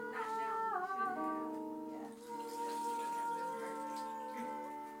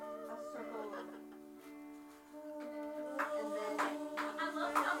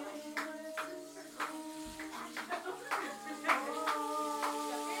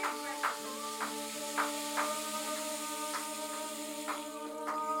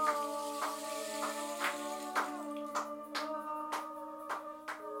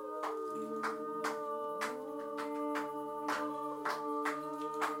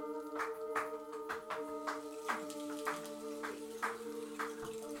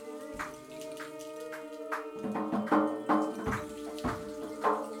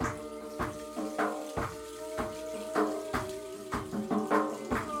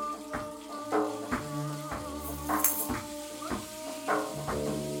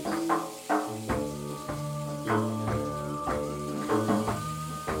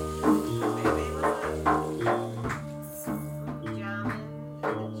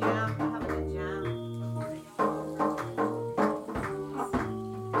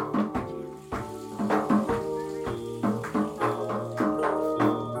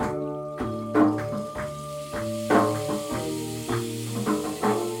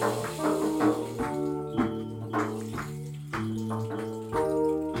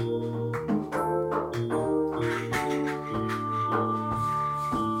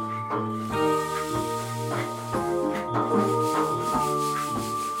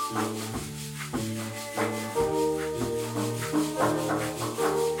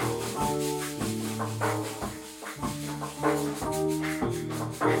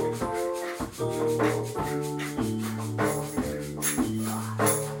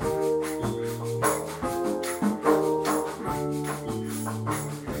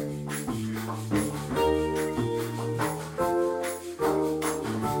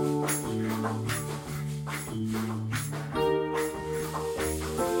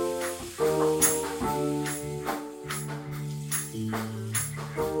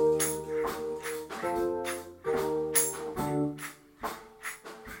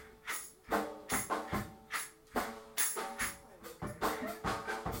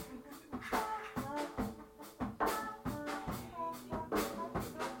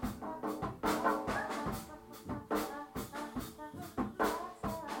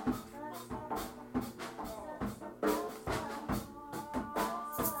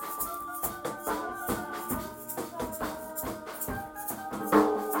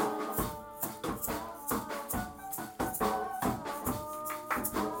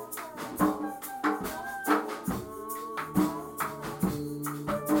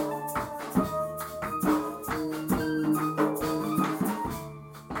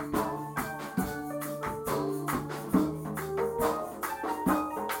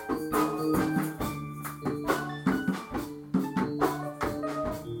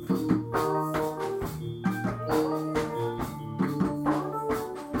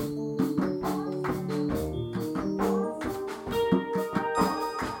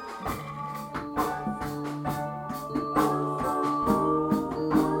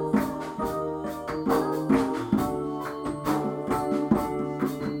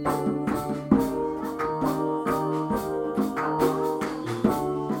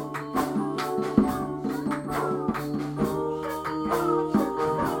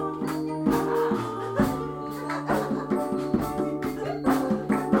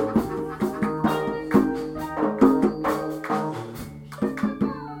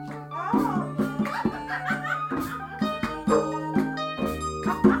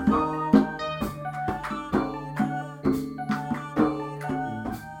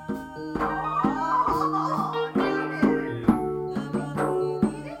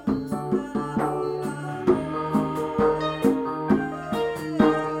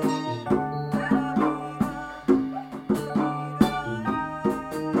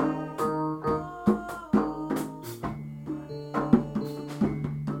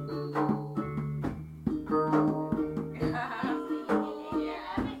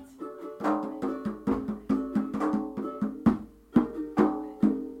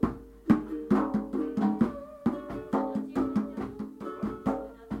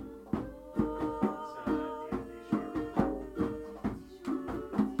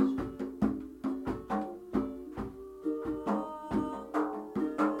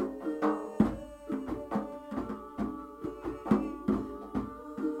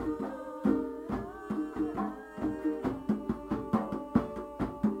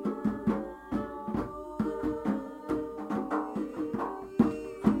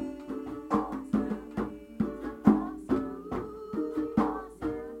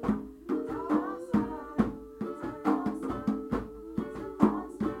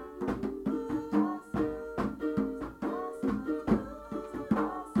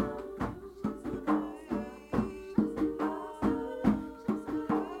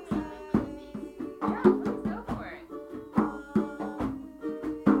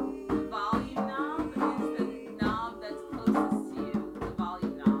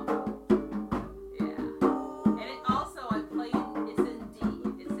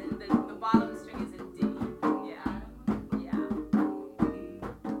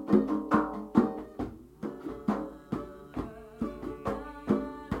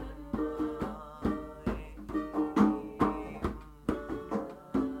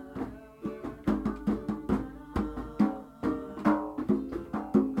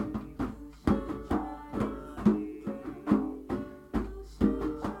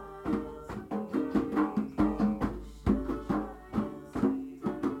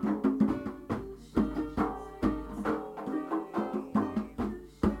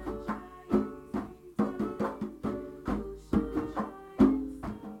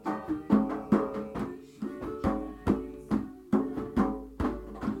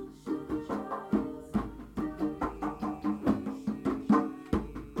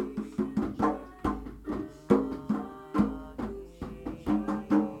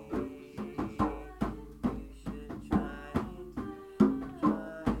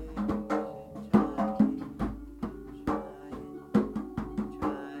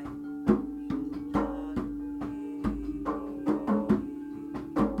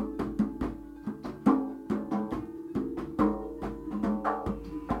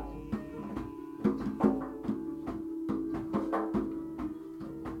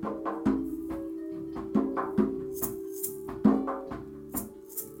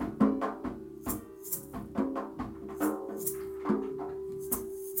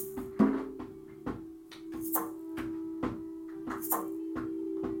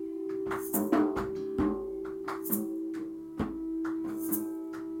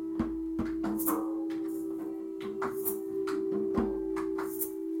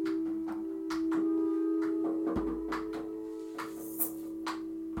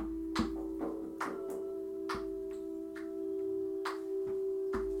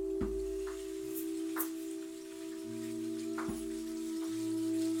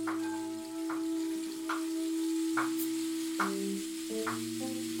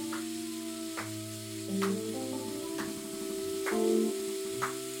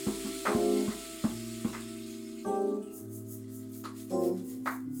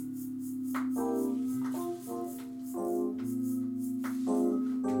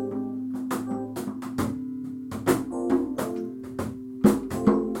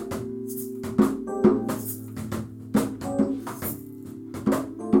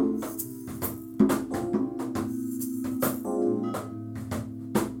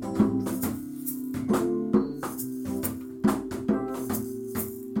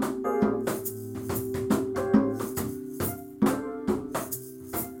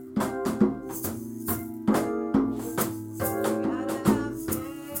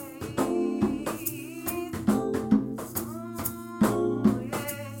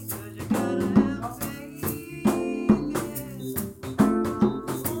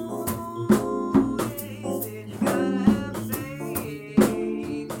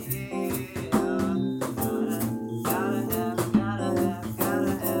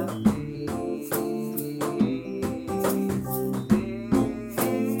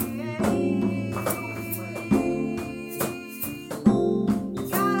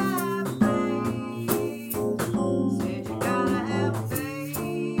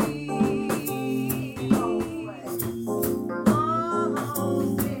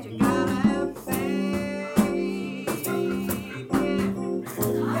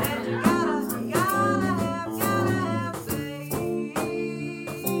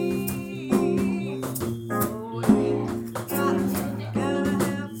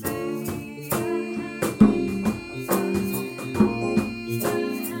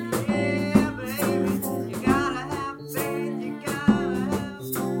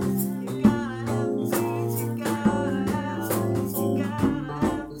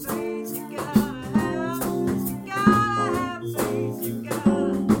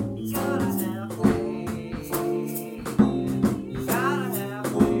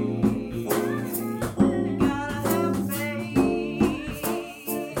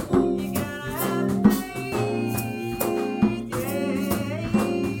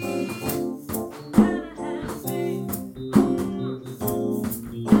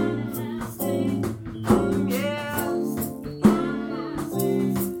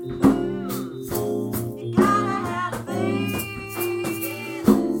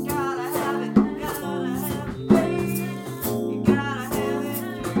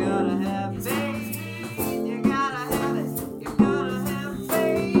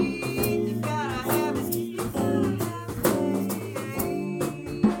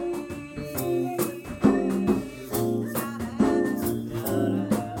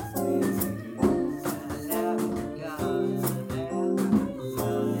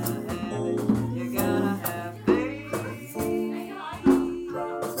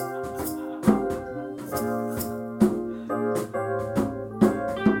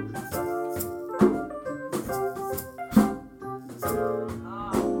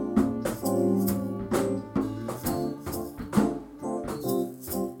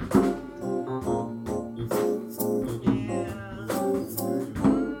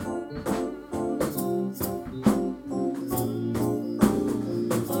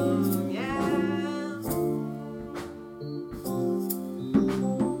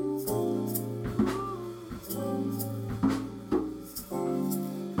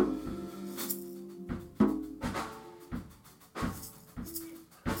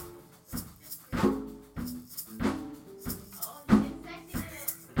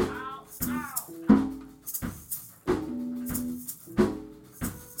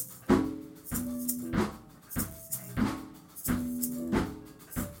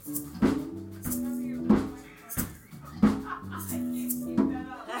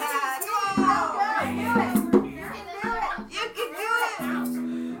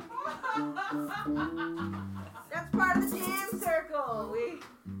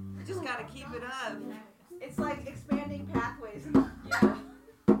 It's like expanding pathways. Yeah.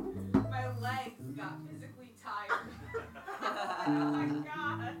 My legs got physically tired. Oh my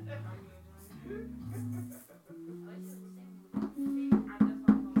god.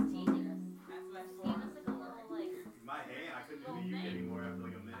 My hand, I couldn't do the uke anymore after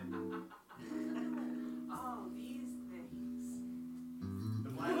like a minute. Oh, these things. The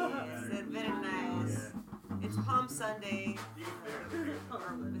black ones are Yes, better. they're very nice. Yeah. It's Palm Sunday. You can figure it out.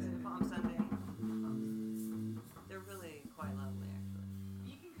 Or is it Palm Sunday? They're really quite lovely, actually.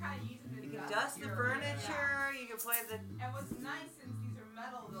 You can kind of use them to You can dust the your- furniture. You can play the Yeah. And what's nice, since these are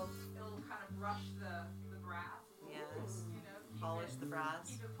metal, it'll kind of brush the brass. yes, You know, keep polish it, the brass.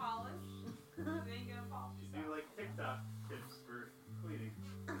 Keep it polished. It ain't gonna fall. Just do like TikTok tips for cleaning.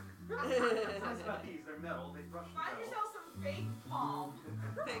 Yes. nice about these? They're metal. They brush Find metal. yourself some fake palm.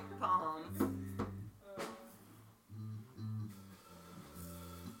 Fake palm.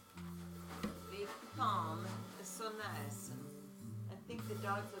 Fake palm is so nice. I think the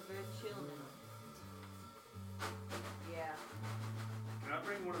dogs are very chill now. Yeah. Can I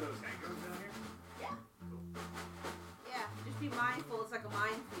bring one of those hangers down here? Yeah. Just be mindful. It's like a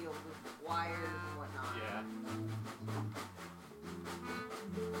minefield with wires and whatnot. Yeah.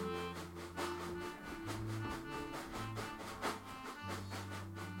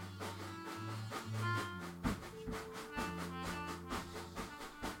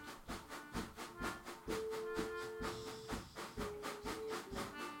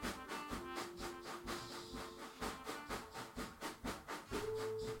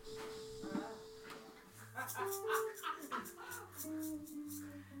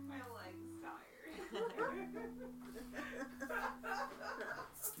 My leg's tired.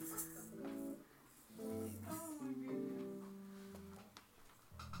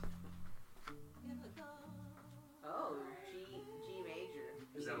 Oh, G major.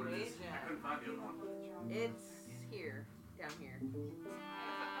 Is that what it is? I couldn't find the other one. It's here, down here. You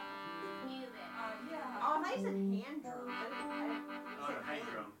there. Yeah. Oh, I thought you said hand drum. Oh, the hang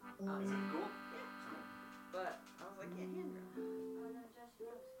drum. Is it cool? But I was like, yeah, hand drum. Oh no, Josh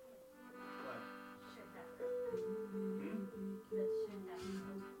Rose. What? Shit heifer. Hmm? That shit heifer.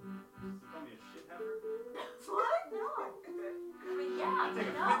 You call me a shit heifer? What? No. I mean, yeah, I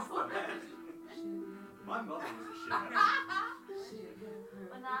take no. offense to that. My mother was a shit heifer.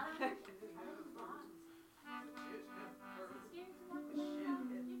 But not a blonde.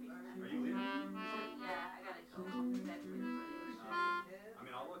 Are you leaving? Yeah, I gotta go. That's weird. I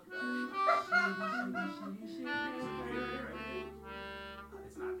mean, I'll look back. It's not dangerous.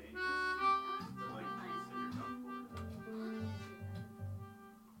 So, like, sit your tongue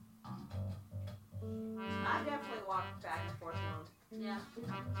I definitely walked back and forth alone. Yeah.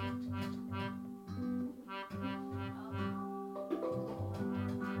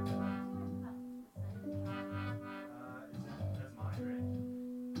 that's mine,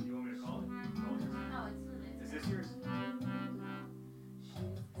 right? You want me to call it? Call it yours? No, Is it's this yours?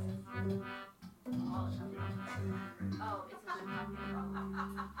 oh, it's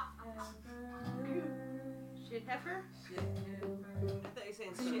Shit heifer? I thought you were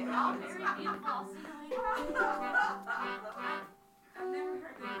saying shit Oh, heifer. very beautiful. I'll see you later. I've never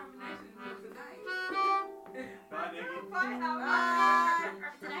heard the combination until tonight. Bye, Nikki. Bye,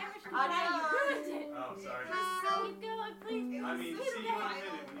 It's an Irish I now you know. ruined it. Oh, sorry. Keep going, please. I mean, see you in a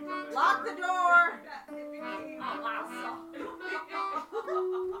minute when you come back. Lock the door! Oh, wow.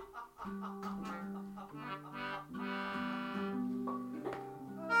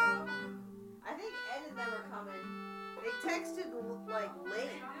 I think Ed and them are coming. They texted like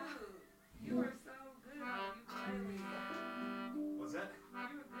late. Dude, you were so good on ukulele. What's that?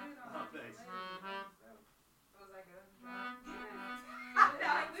 You were good on Oh, thanks. Was I good?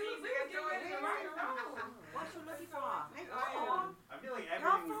 What you looking for? Hey, I feel like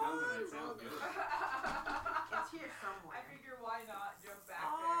everything we've done tonight sounds good. It's here I somewhere. figure why not jump back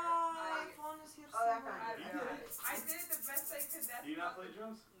Oh, there. my phone is here Oh, that somewhere. kind You did it. I did the best I could. That's Do you not play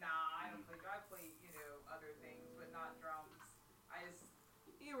drums? Nah, I don't play. I play, other things, but not drums. I just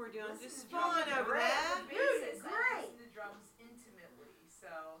You were doing listen just to drums fine over great. there. The basis, I great. listen to drums intimately,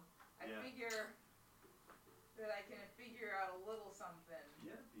 so I Yeah. figure that I can figure out a little something.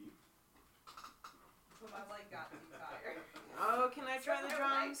 Yeah, Pete. So my leg got too tired. Oh, can I try the My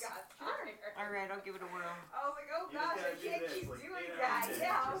drums? leg got tired. Alright, I'll give it a whirl. I was like, oh You just gosh, I gotta do can't this, keep like, doing 8 that. hours a day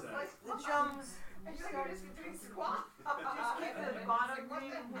Yeah, I was exercise. like, The drums. I feel like I've just been doing squats. Just kick the bottom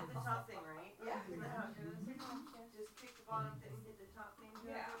thing and hit the top thing, right? Yeah. Isn't that how it goes? Just kick the bottom thing and hit the top thing.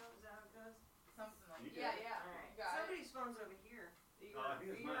 Yeah. Is that how it goes? Something like You that. did. Yeah, Alright. you got it. Somebody's phone's over here. You Oh, I think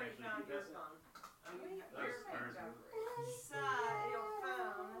it's you mine, already actually. found Keep your passing. phone. Wait, That was where's my hers. coverage? Side, your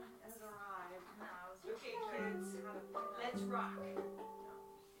phone has arrived. No, I was Okay, kids, let's rock. Lay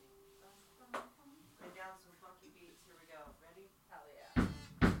down some funky beats. Here we go. Ready? Hell yeah.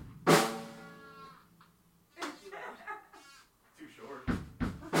 Too short.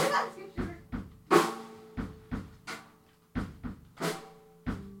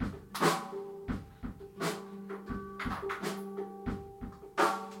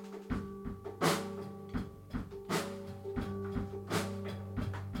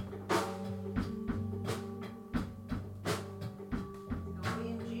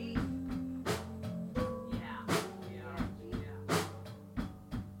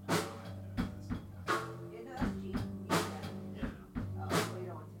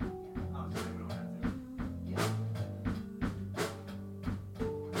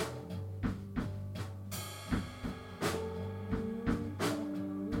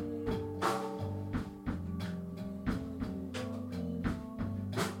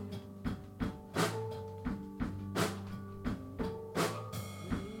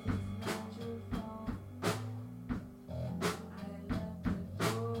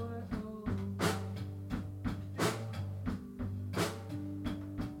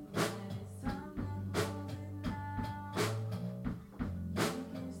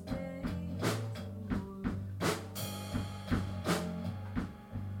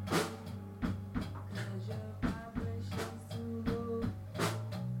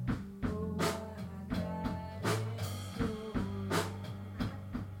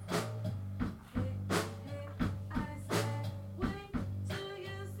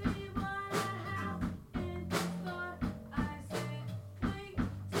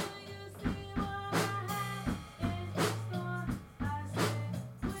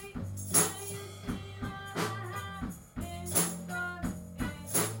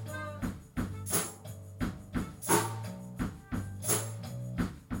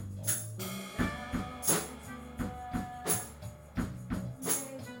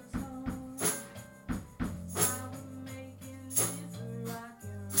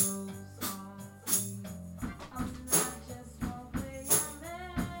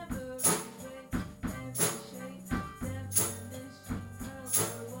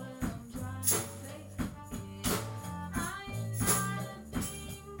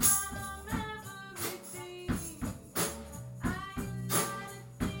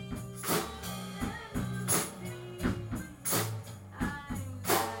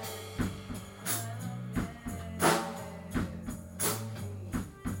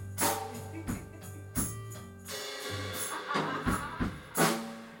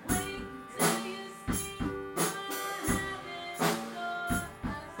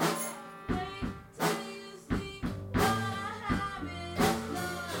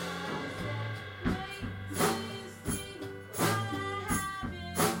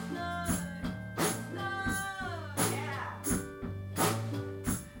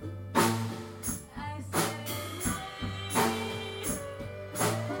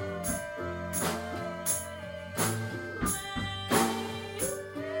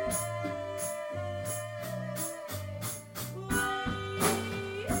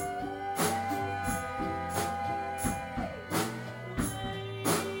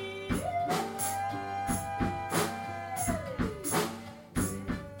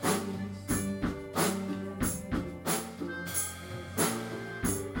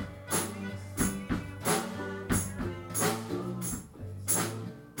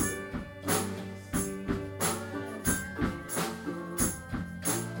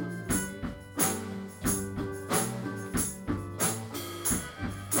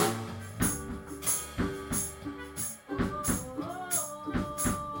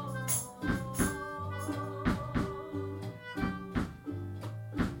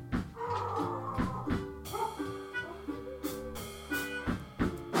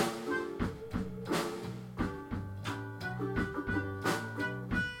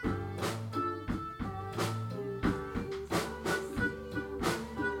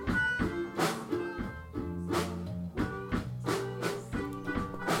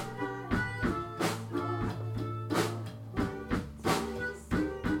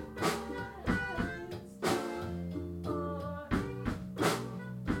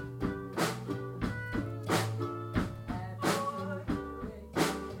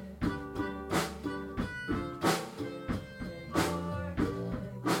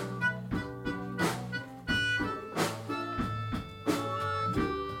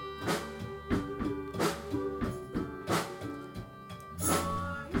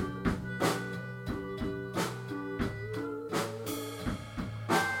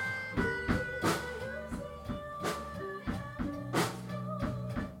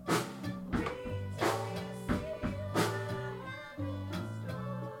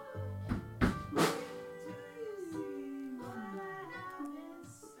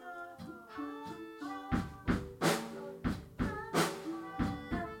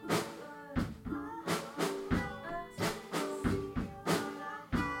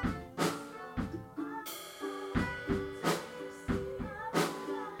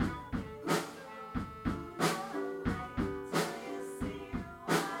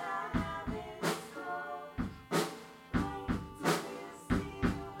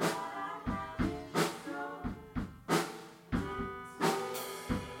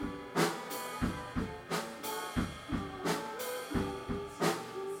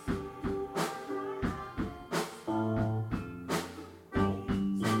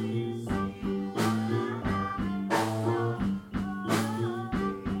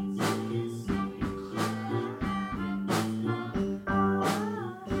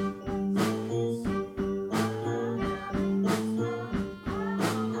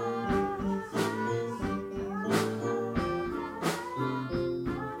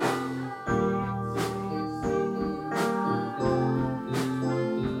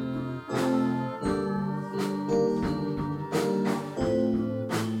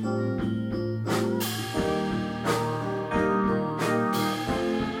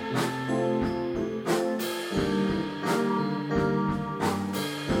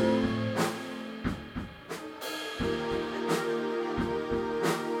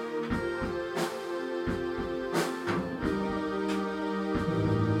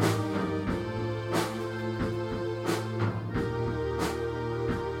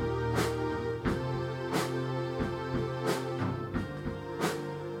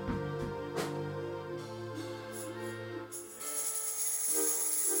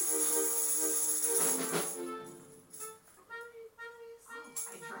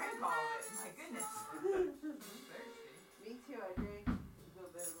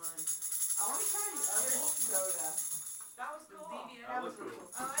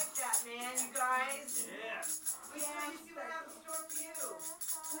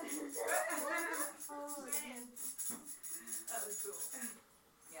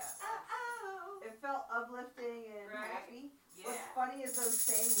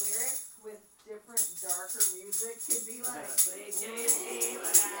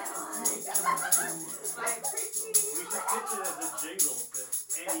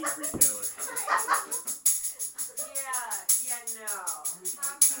 Chinese retailers. No.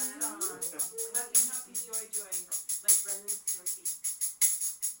 Happy song. Happy, joy, like Brendan Stimpy.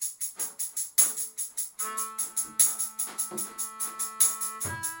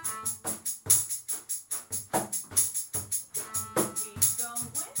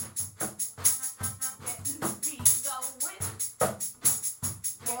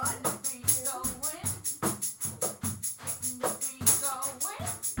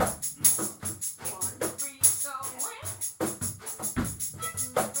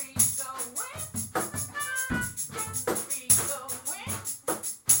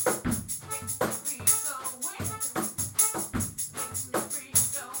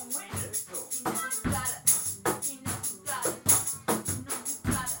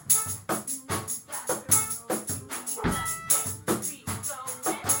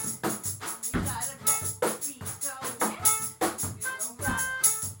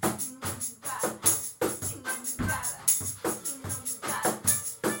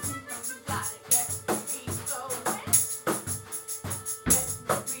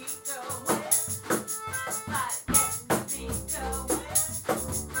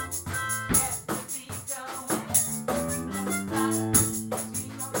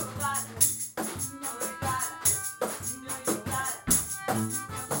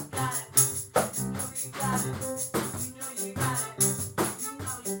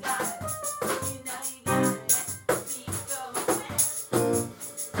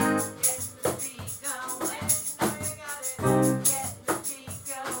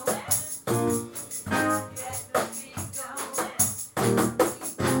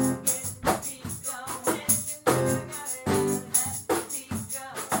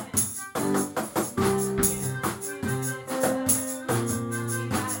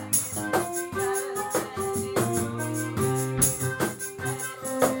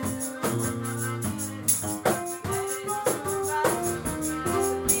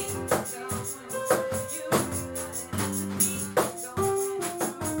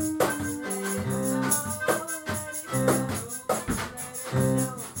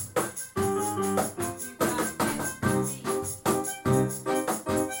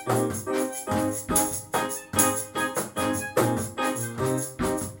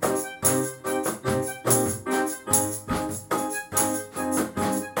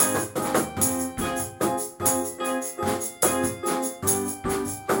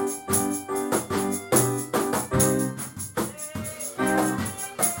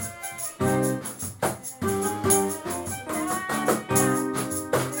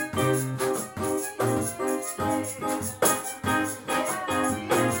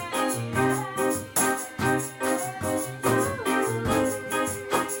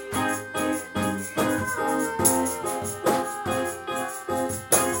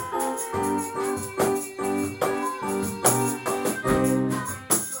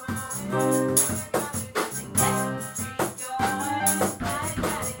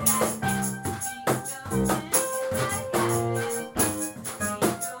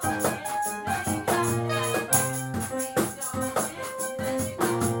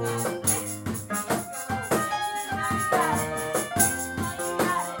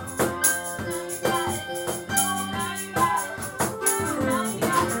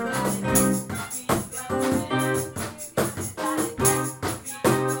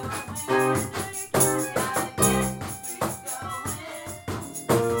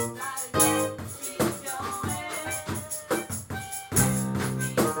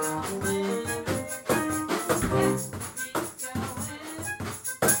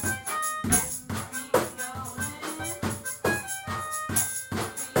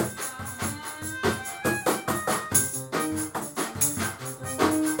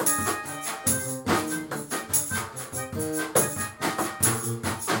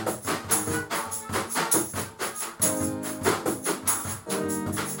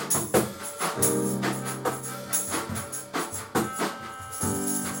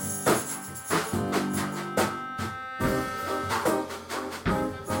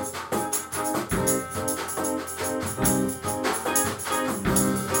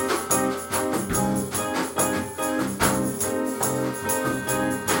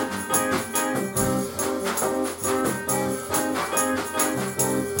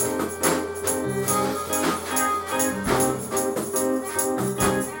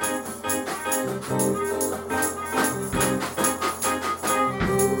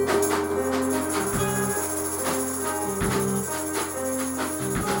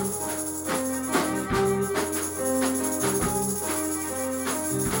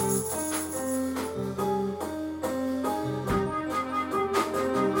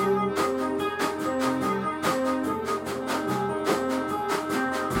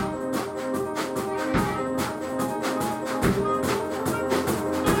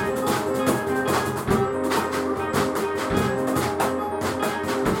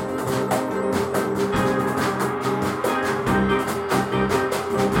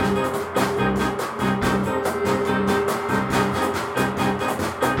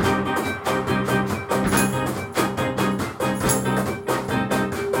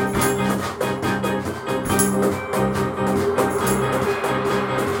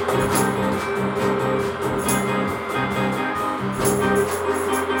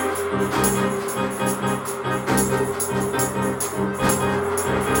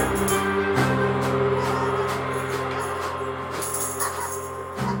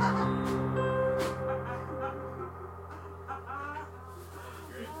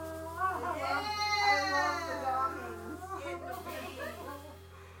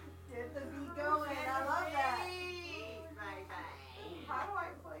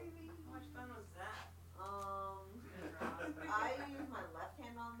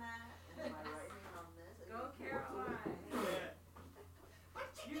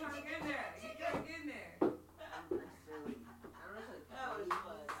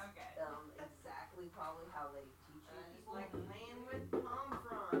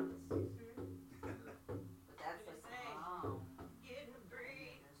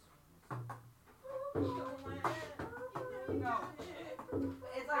 No.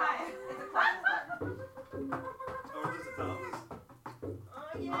 It's a classic button. Oh, there's a thumbs.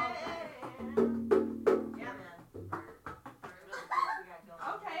 Oh yeah. Yeah, man.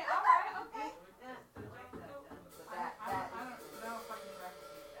 Okay, alright, okay. That I don't know if I can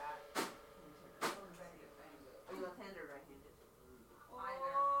replicate that. Are you left-handed or right-handed?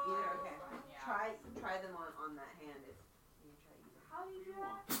 Either. Either, okay. Yeah. Try them on that hand if you try either. How do you do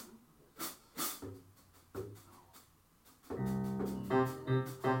that?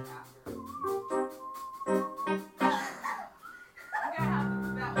 I'm gonna have to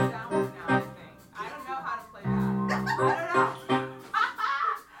put that one downward now, I think. I don't know how to play that.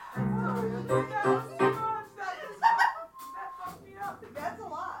 I don't know. That was too much. That fucked me up. That's a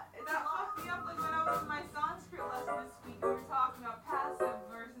lot. That fucked me up like when I was in my Sanskrit lesson this week. We were talking about passive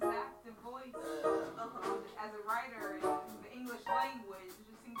versus active voice. As a writer in the English language, it's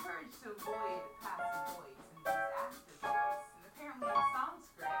just encouraged to avoid passive voice and use active voice. And apparently in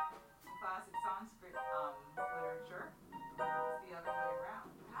Sanskrit, in classic Sanskrit literature, it's the other way around.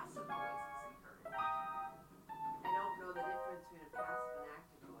 Passive voice is encouraged. I don't know the difference between a passive and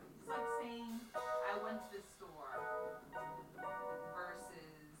active voice. It's like saying, I went to the store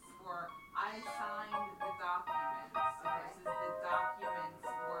versus, or I signed the documents versus the documents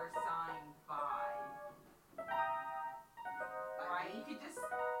were signed by. Right? You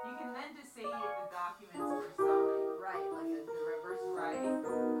can then just say the documents were signed. Right, like the reverse. Right?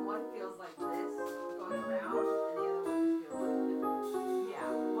 One feels like this, going around, and the other one just feels like this. Yeah.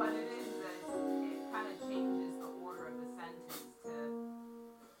 What it is it kind of changes the order of the sentence to.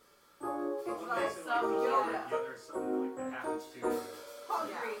 It's What like makes it some like yoga. yeah, there's something like that happens too.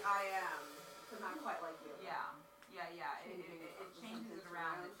 Hungry I am. So not quite like yoga. Yeah. It changes it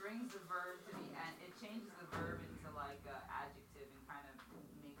around. It brings the verb to the end. It changes the verb into like an adjective and kind of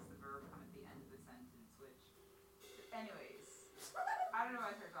makes the verb come at the end of the sentence, which, anyways, I don't know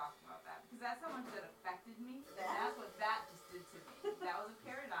why I started talking about that because that's how much that affected me. And that's what that just did to me. That was a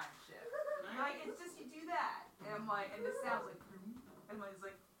paradigm shift. Like, it's just you do that. And I'm like, and this sounds like, and like,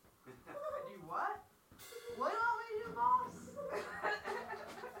 it's like, I do what? What do you want me to do, boss?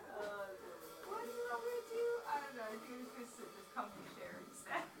 What do you want me to do? I don't know. I think I'm just gonna sit in this comfy chair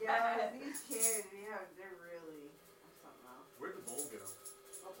instead. Yeah, these chairs, they're really something else. Where'd the bowl go?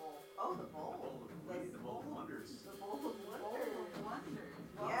 A bowl. Oh, the bowl. The bowl of wonders. The bowl of Bowl wonders. of wonders.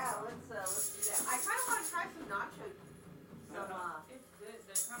 Yeah, let's do that. I kind of want to try some nacho. It's good.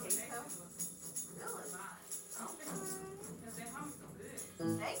 The combination was Really? fine. Because they hum so good.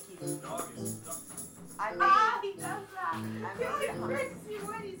 Thank you. Dog is. I He does that. I He made like breaks you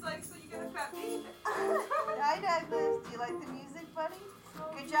when he's like, so you got a fat baby. Hi Douglas, do you like the music, buddy?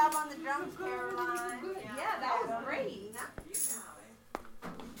 Good job on the drums, Caroline. Yeah, that was great.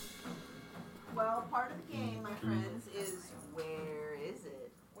 Well, part of the game, my friends, is where is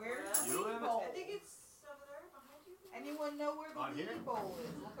it? Where's the You weed live- bowl? I think it's over there behind you. Anyone know where the On here? weed bowl is?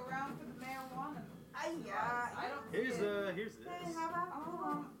 Look around for the marijuana. Yeah. I don't Here's see it. here's this.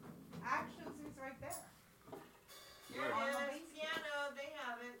 Actions is right there. Here Where? it is. Piano. They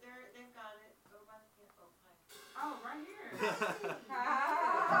have it. They've got it. Go by the piano. Oh, hi. Oh, right here.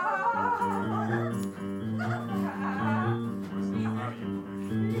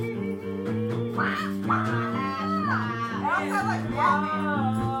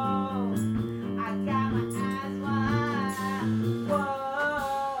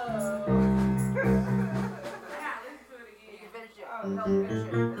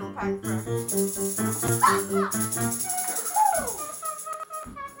 It'll pack fresh.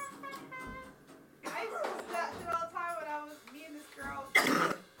 I used to do that shit all the time when I was, me and this girl,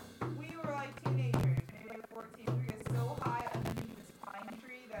 we were like teenagers, maybe like 14, we would get so high underneath this pine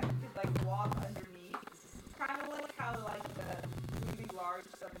tree that you could like walk underneath. It's kind of like how like the really large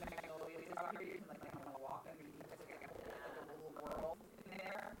Southern Magnolias out here, you can like kind of walk underneath, it's like a little world in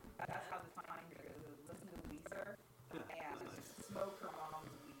there. That's how this pine tree is. Listen to Weezer and smoke her mom's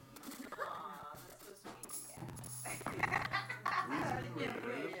weed. Aw, that's so sweet.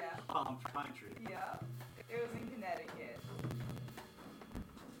 Yeah. Pine tree. Yeah. It was in Connecticut.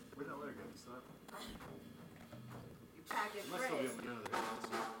 Where'd that letter go? You still have it? You pack it It must still be fresh. up another there.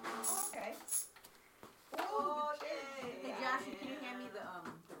 Okay. Oh, Hey Joshie, can you hand me the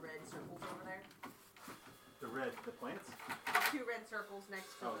red circles over there? The red, the plants? Two red circles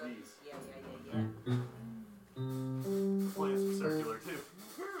next to Oh, the. these. Yeah. The plants are circular too.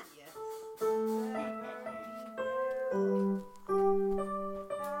 Yes.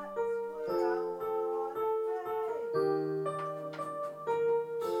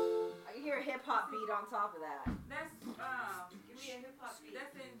 I can hear a hip hop beat on top of that. That's Give me a hip hop beat.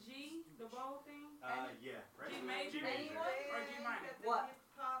 that's in G. the bowl thing? Yeah. Right? G major? G major. Or G minor? What?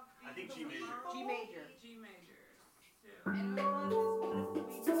 I think G major. G major. G major. So,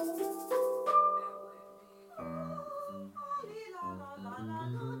 Anyone want this one?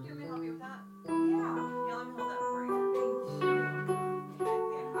 that would be. Do you want me to help you with that? Yeah. Yeah, let me hold that for you.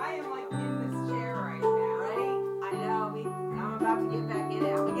 I am like in this chair right now. Right? I know. I'm about to get back in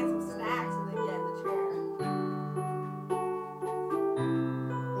it. I'm gonna get some snacks and then get in the chair.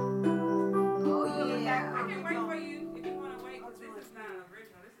 Oh I yeah. can wait for you if you want to wait, because this is not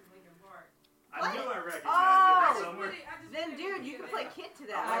original. This is Linkin Park. I knew I recognized Oh! it from somewhere. Then, dude, you can play Kit to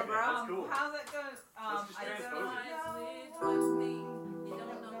that, I like bro. it. That's cool. How's that going? Let's just I transpose don't it. You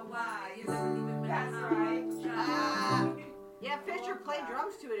don't know why. You don't even That's know. right. Yeah, Fisher, play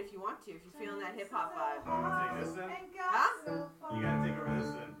drums to it if you want to, if you're feeling that hip hop vibe. Take this then. Huh? You gotta take over this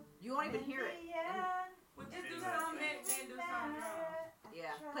then. You won't even hear it. Well, just do some, then do some drums.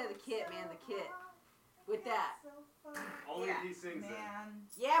 Yeah, play the Kit, man, the Kit. With that. Only Yeah. if he sings it. Man,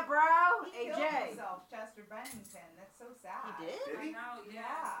 Yeah, bro. he AJ. killed himself, Chester Bennington. That's so sad. He did? Did I he? know,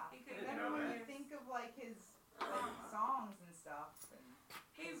 Yeah. He could Didn't Then know when that. you think of like his songs and stuff and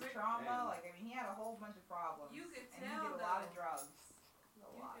He his re- trauma, Man. like I mean, he had a whole bunch of problems. You could and tell, he did a lot of though. drugs. A You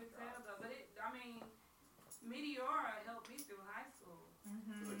lot could of tell drugs. though, but Meteora helped me through high school. It's a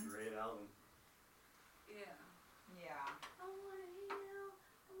Mm-hmm. great album. Yeah. Yeah. I wanna heal,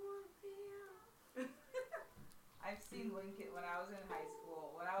 I wanna feel. I've seen Lincoln when I was in high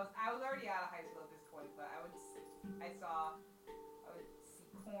school. When I was already out of high school at this point, but I would see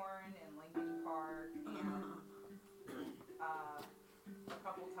Korn in Lincoln Park a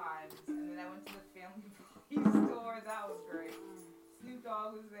couple times, and then I went to the Family Value store. That was great. Snoop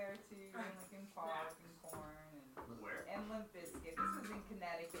Dogg was there too in Lincoln Park and Korn Where? and Limp Bizkit. This was in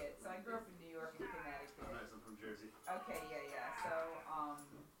Connecticut, so I grew up in New York and Connecticut. Oh, nice. I'm from Jersey. Okay, yeah. So,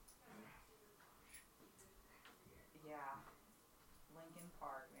 yeah, Lincoln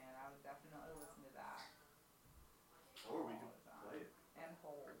Park, man. I would definitely listen to that. Or we all could the time. play it. And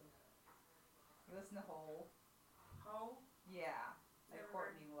Hole. You listen to Hole? Ho? Yeah, like Never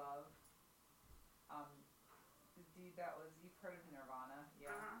Courtney Love. The dude that was, you've heard of Nirvana,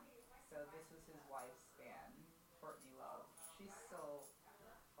 yeah. So this was his wife's band, Courtney Love. She's still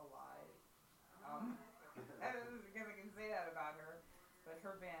alive. I don't know if I can say that about her, but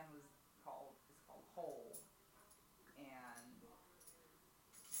her band is called Hole. And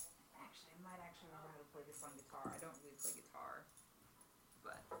actually, I might actually remember how to play this on guitar. I don't really play guitar,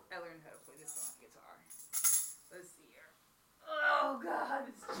 but I learned how to play this on guitar. Let's see here. Oh God,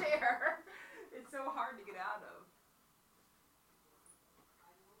 this chair! It's so hard to get out of.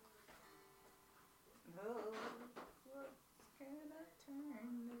 Oh, what can I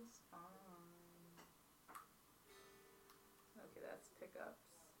turn this on? Okay, that's pickups.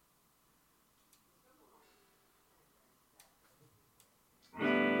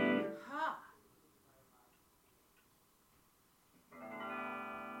 Ha!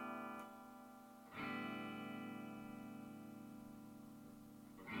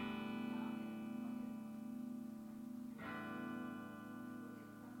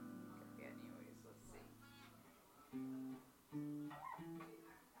 Okay, anyways, let's see.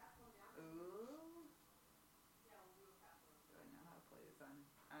 Ooh. Do I know how to play this on?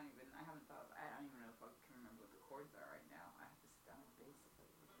 I don't even know if I can remember what the chords are right now. I have to sit down and bass to play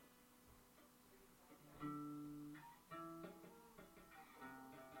with it.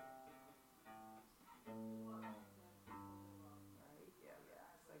 Right, yeah.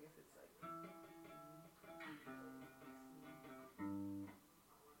 So I guess it's like.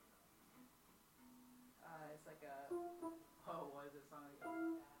 It's like a. Oh, what is this song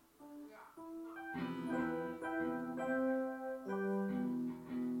again?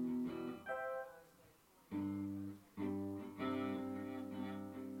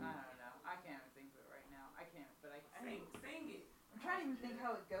 I don't know. I can't even think of it right now. I can't, but I think. Sing it. I'm trying to even think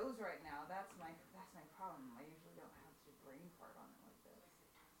how it goes right now. That's my problem. I usually don't have the brain part on it like this.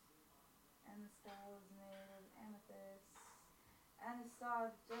 And the sky was made of amethyst, and it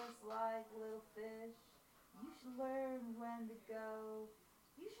started just like little fish. You should learn when to go.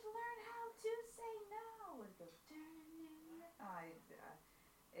 You should learn how to say no. And go.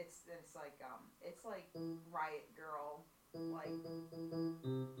 It's like Riot Girl, like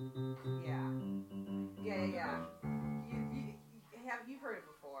yeah. You've heard it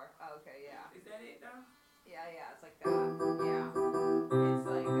before. Oh, okay, yeah. Is that it though? Yeah, it's like that. Yeah. It's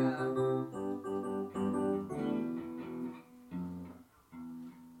like,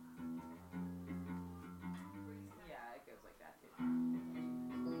 yeah, it goes like that too.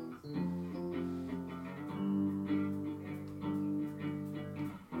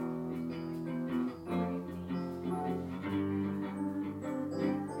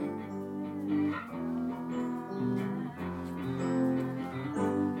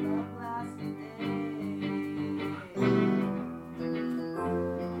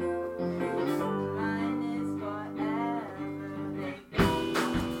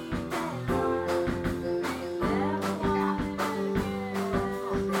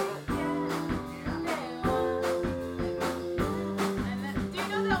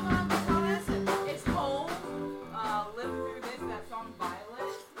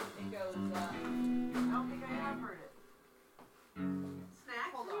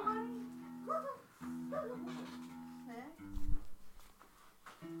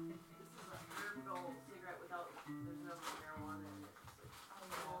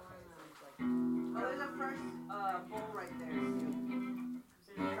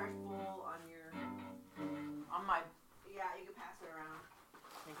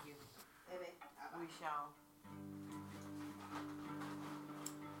 we shall.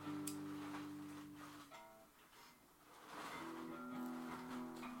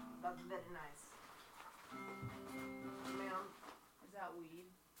 That's very nice. Ma'am. Is that weed?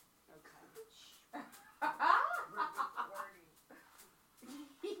 Okay.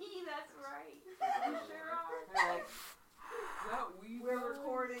 That's right. You sure are. Alright. We're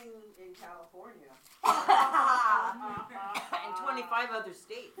recording in California. And 25 other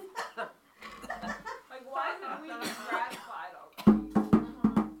states. Like, why isn't we just ratified already?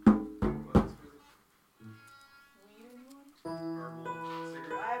 Weed, anyone? Herbal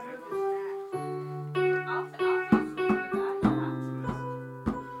cigarette. I have moved to I'll take some of that, yeah.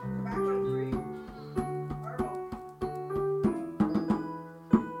 tobacco free. Herbal.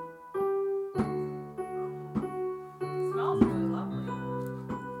 Smells really lovely.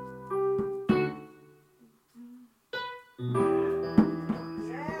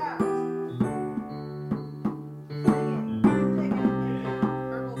 Yeah.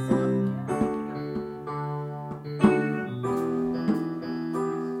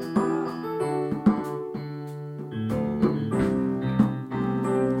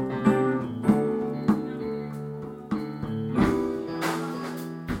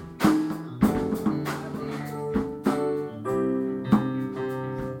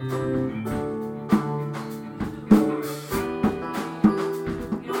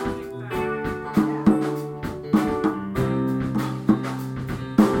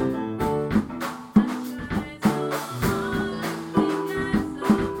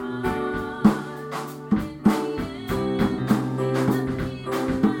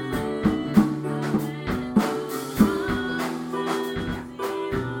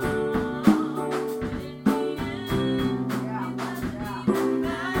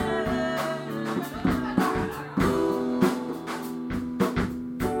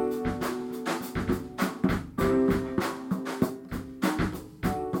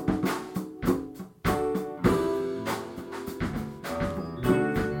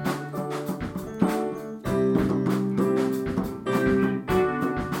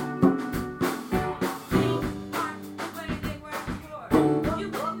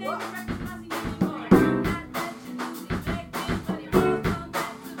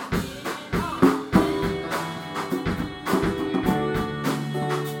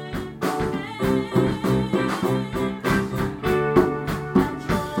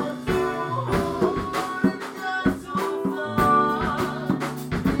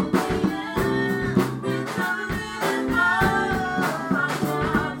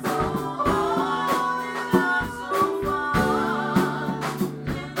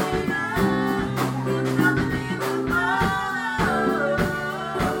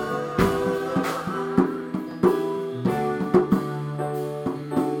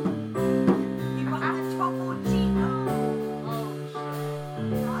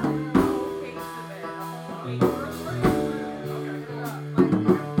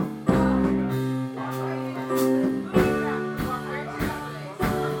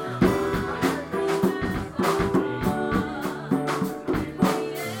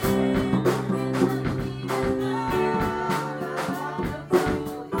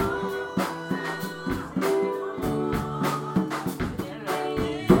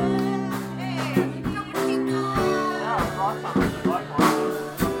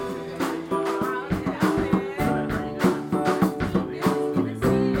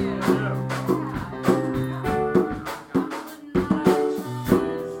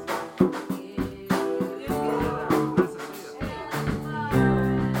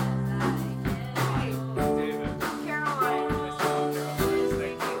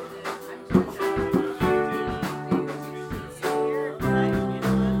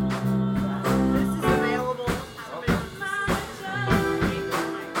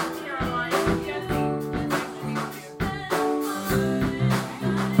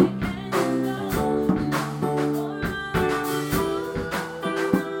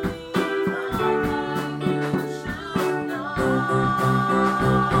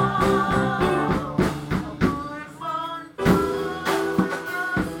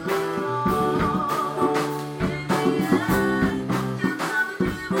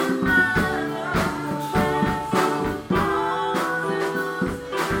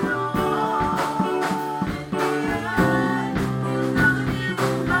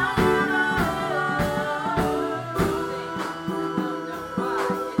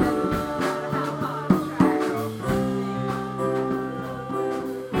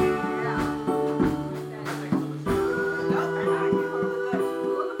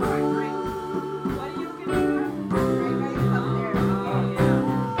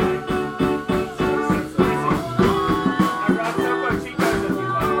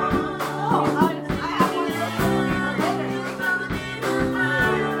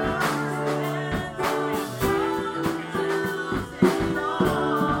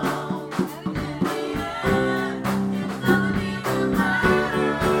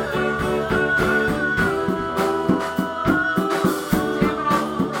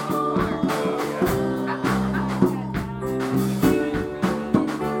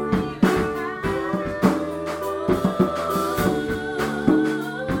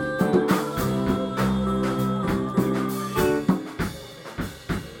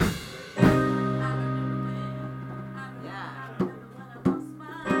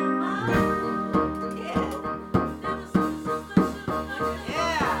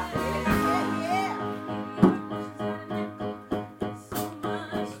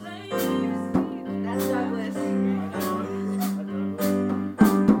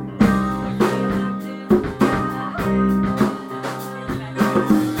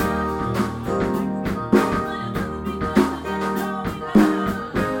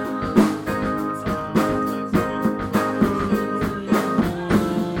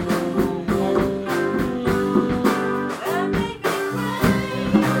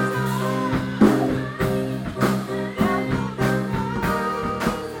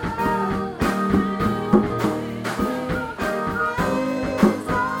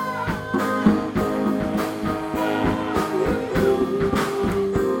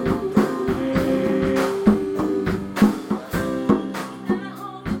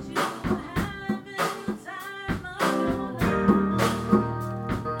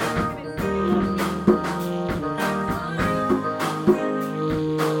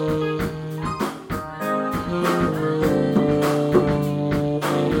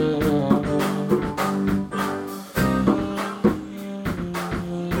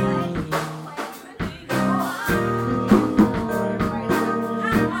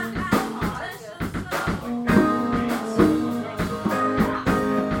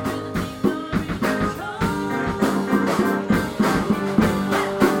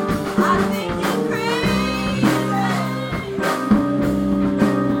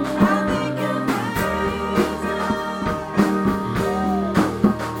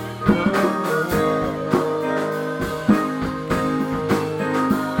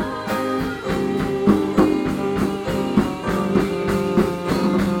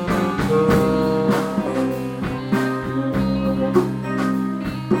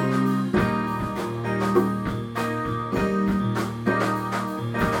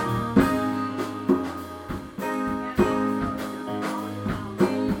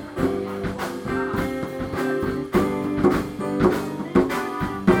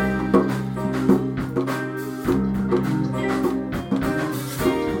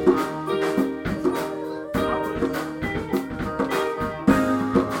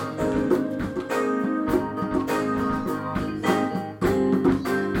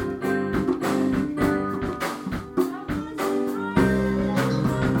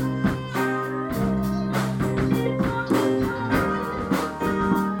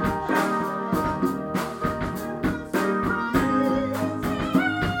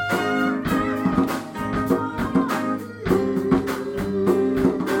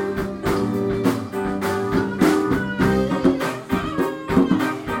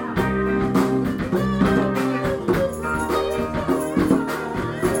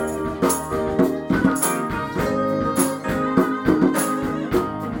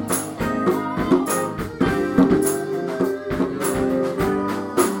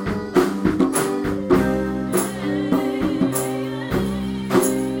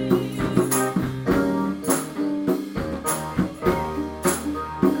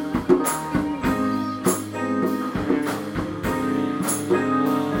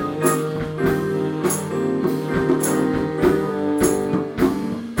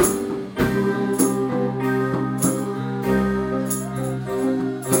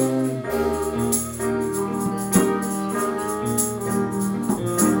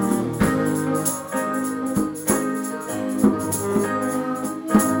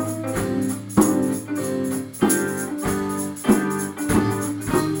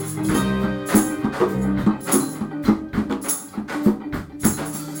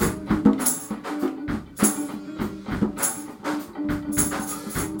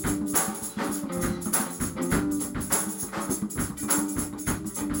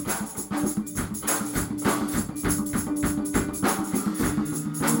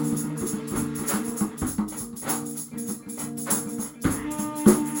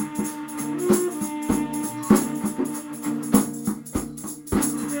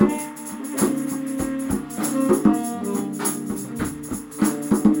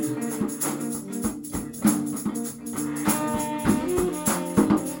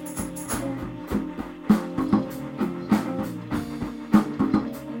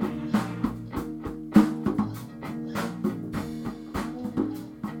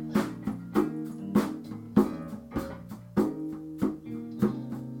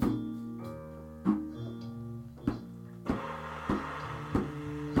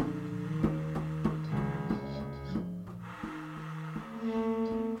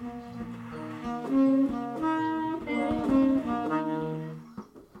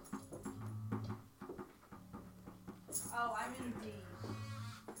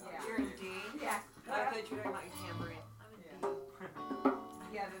 thought you were talking about your tambourine. I'm a Yeah.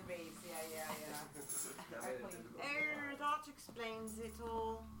 D. Yeah, the bass. Yeah. I played. There, that explains it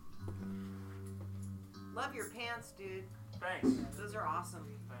all. Love your pants, dude. Thanks. Those are awesome.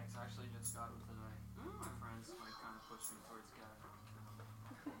 Thanks. I actually just got them today. My friends like kind of pushed me towards getting them.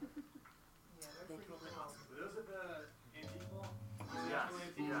 Yeah, they're Thank pretty you. cool. Were those at the antique mall? Yes,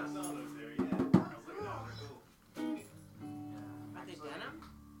 Antique, yes. I saw those there, yeah. I was looking at them, they're cool. Yeah. Are they Actually, denim?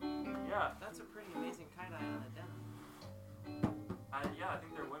 Yeah. That's a pretty amazing tie-dye on a denim. I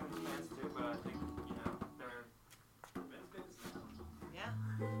think they're women's pants too, but I think, you know, they're Men's business now. Yeah.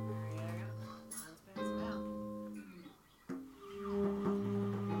 There you go. Men's pants now.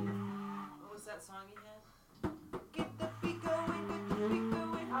 What was that song you had? Get the beat going, get the beat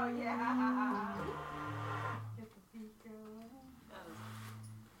going. Oh yeah. Get the beat going. That was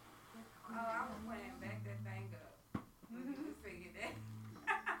Oh, I was playing Back That Thing Up. You just figured that.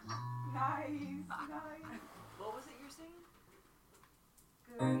 Nice. what was it you're singing?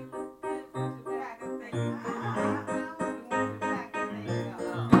 Good. Back that thing up. Back that thing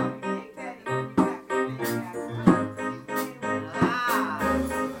up. Take that in, you back that thing up.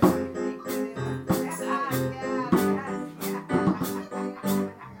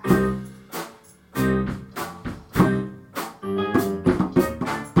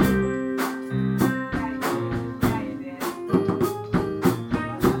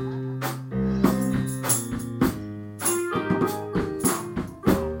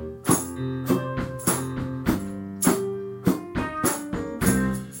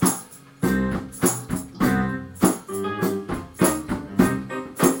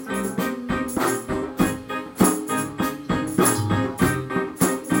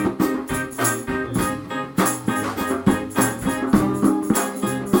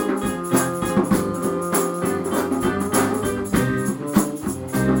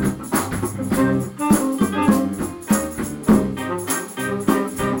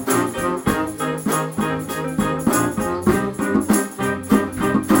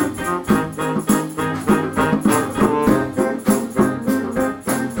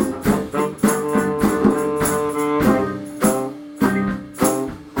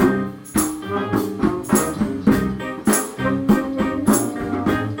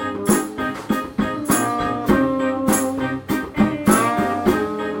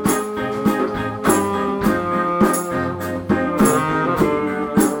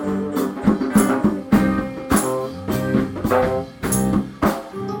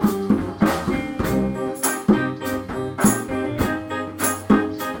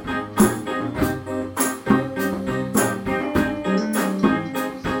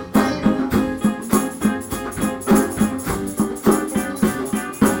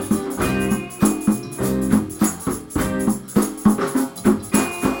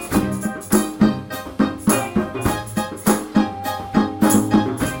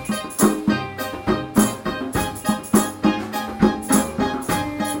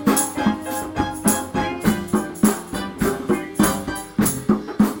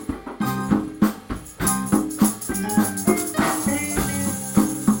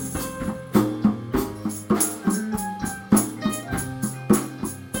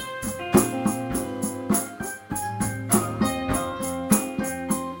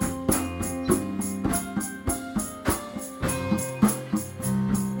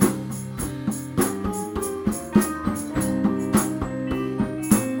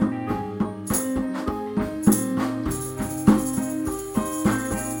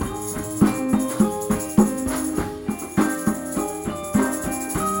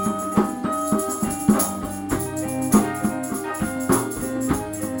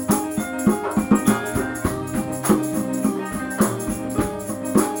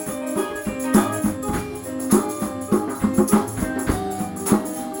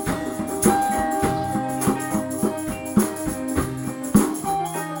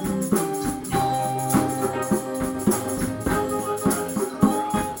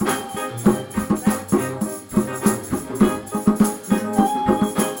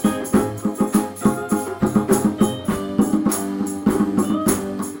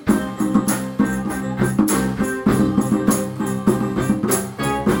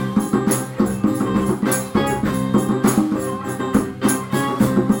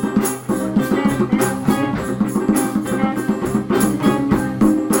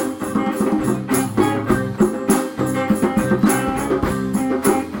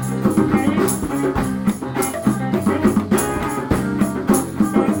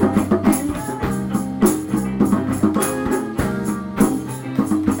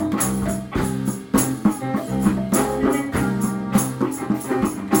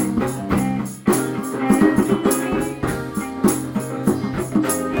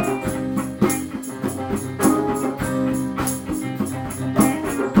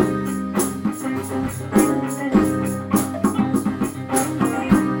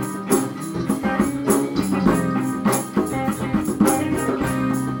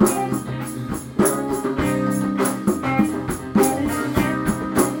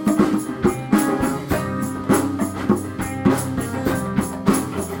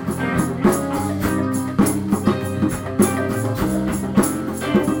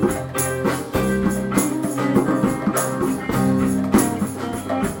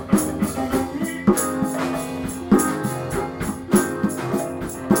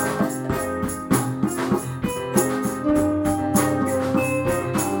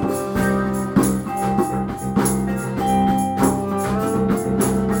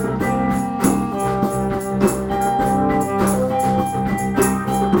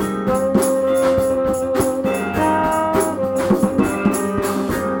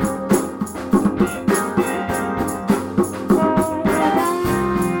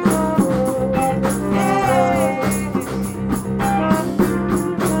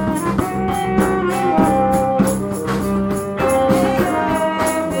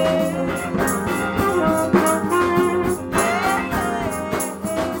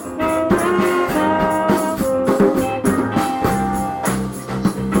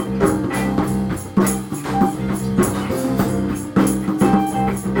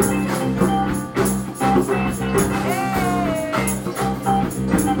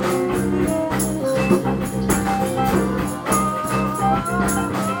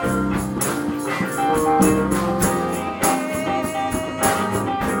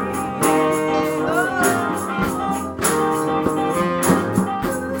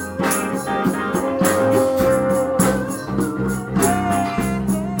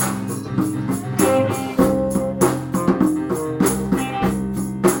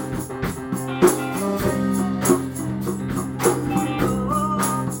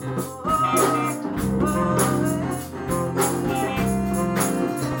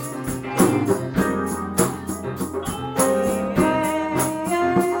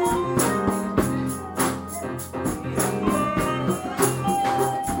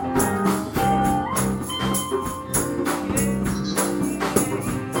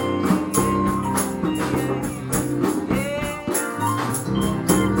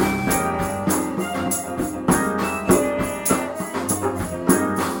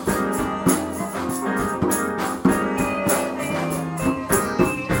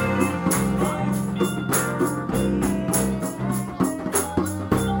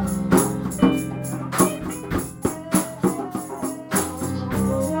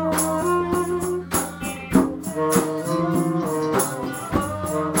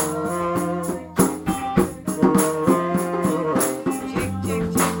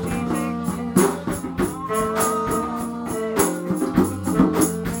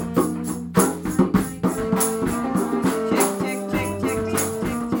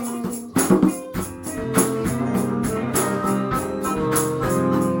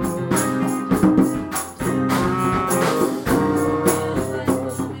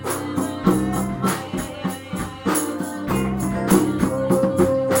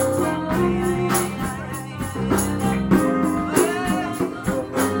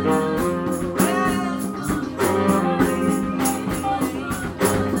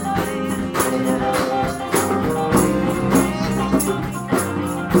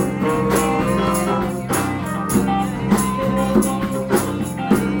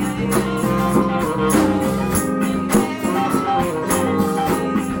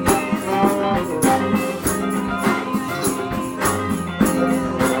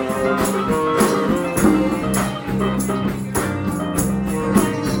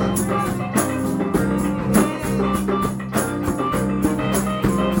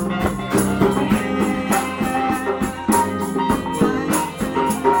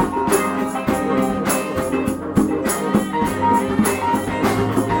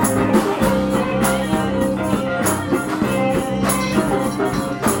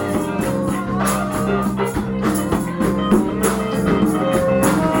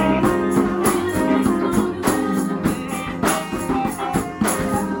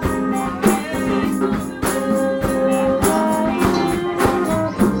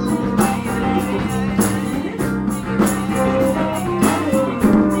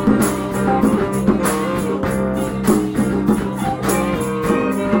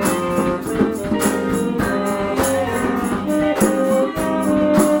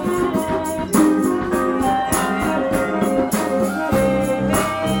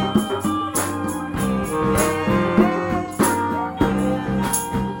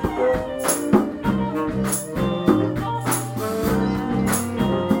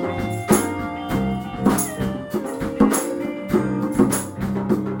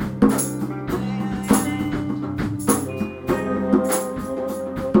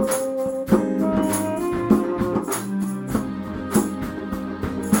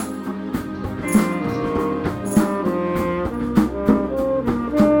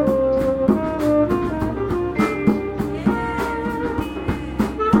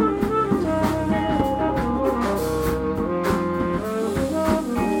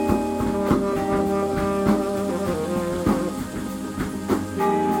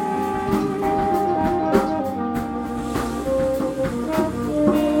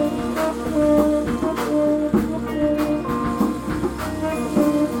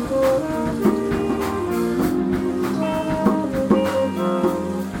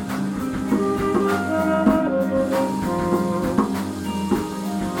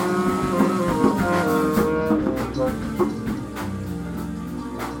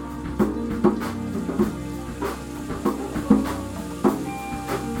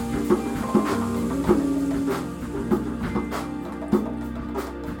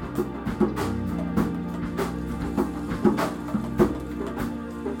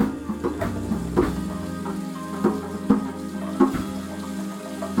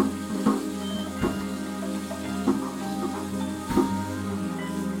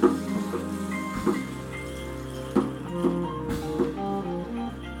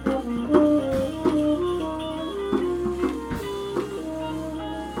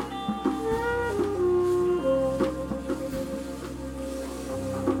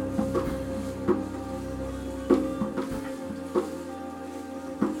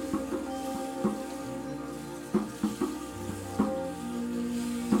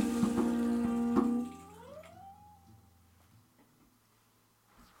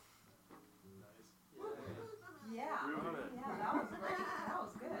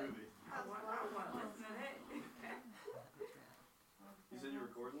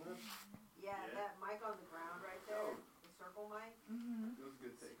 Yeah, that mic on the ground right there, the circle mic. Mm-hmm. It was a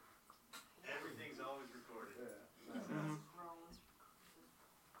good take. Everything's always recorded.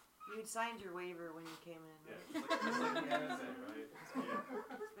 You signed your waiver when you came in. Yeah, Right? just like the NSA, right? Yeah,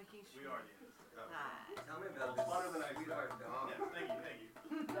 Just making we sure. are the NSA. Nice. Tell me Well, about smarter than I this sweetheart expected. dog. Yeah, thank you.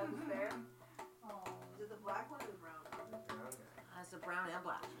 Doug's bear. Oh. Is it the black one or the brown one? Brown guy. That's a brown and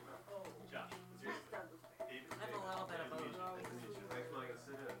black. Oh, Josh, what's yours? that's Douglas bear. David. I have a little bit of both. Nice to meet you. Thanks for letting us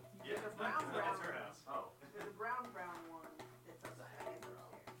sit in. Yeah, The it's brown not, that's her one. house. Oh. The brown one that's upstairs.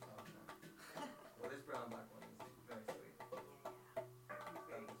 Well, this brown black one is very sweet. Yeah.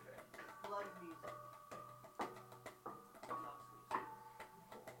 Douglas bear. Loves music. Loves music.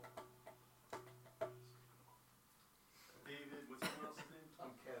 David, what's someone else's name?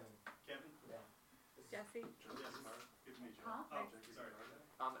 I'm Kevin. Kevin? Yeah. Jesse. Yes, Mark. Good to meet you. Huh? Oh, sorry.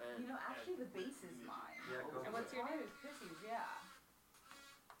 I'm Ed. You know, actually, the bass is mine. Yeah, go And for what's it. your name? Is Chrissy's, yeah.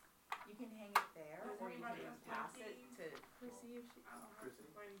 You can hang it there, Does or you anybody can else pass want it to. Chrissy, if she, I don't know. Chrissy?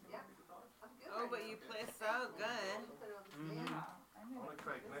 Yeah. I'm good. Oh, right but now. you play so good. Put it on the Mhm. stand. Yeah, I I know. want to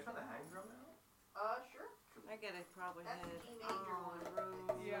try. Can I try the hang drum now? Sure. I gotta probably That's head the E major on one. the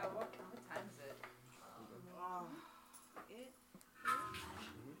road. Yeah, what time is it? Oh, it.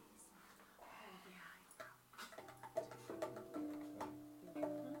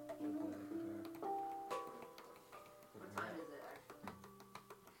 What time is it actually?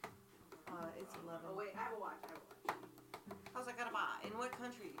 It's 11. Oh wait, I have a watch. How's I gotta buy? In what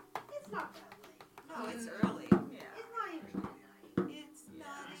country? It's not that late. No, it's early. Yeah. It's not even midnight. It's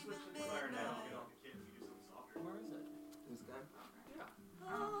not You switch even to the clarinet, midnight. get off the kit, we do something softer. Where is it? This guy?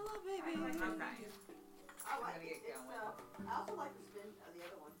 Oh, baby. Okay. I like gonna it. get It's, going. I also like the spin of the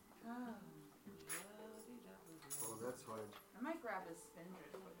other one. Oh, that's hard. I might grab a spindle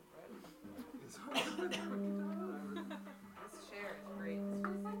for the bread. It's hard. This chair is great. This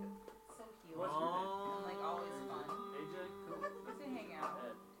feels like so cute. What's your name? And like always fun. AJ? Cool. Let's say hang out.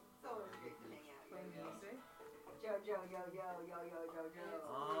 Ed. So it's great to hang out. Play music. Jojo, yo, yo, yo, yo, yo, yo.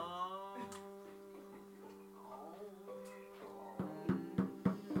 Oh.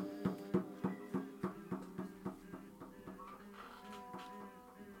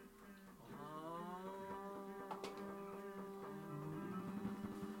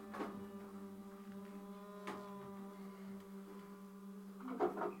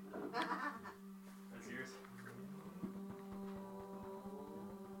 That's yours.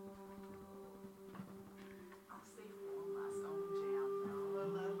 I'll save one last own jam.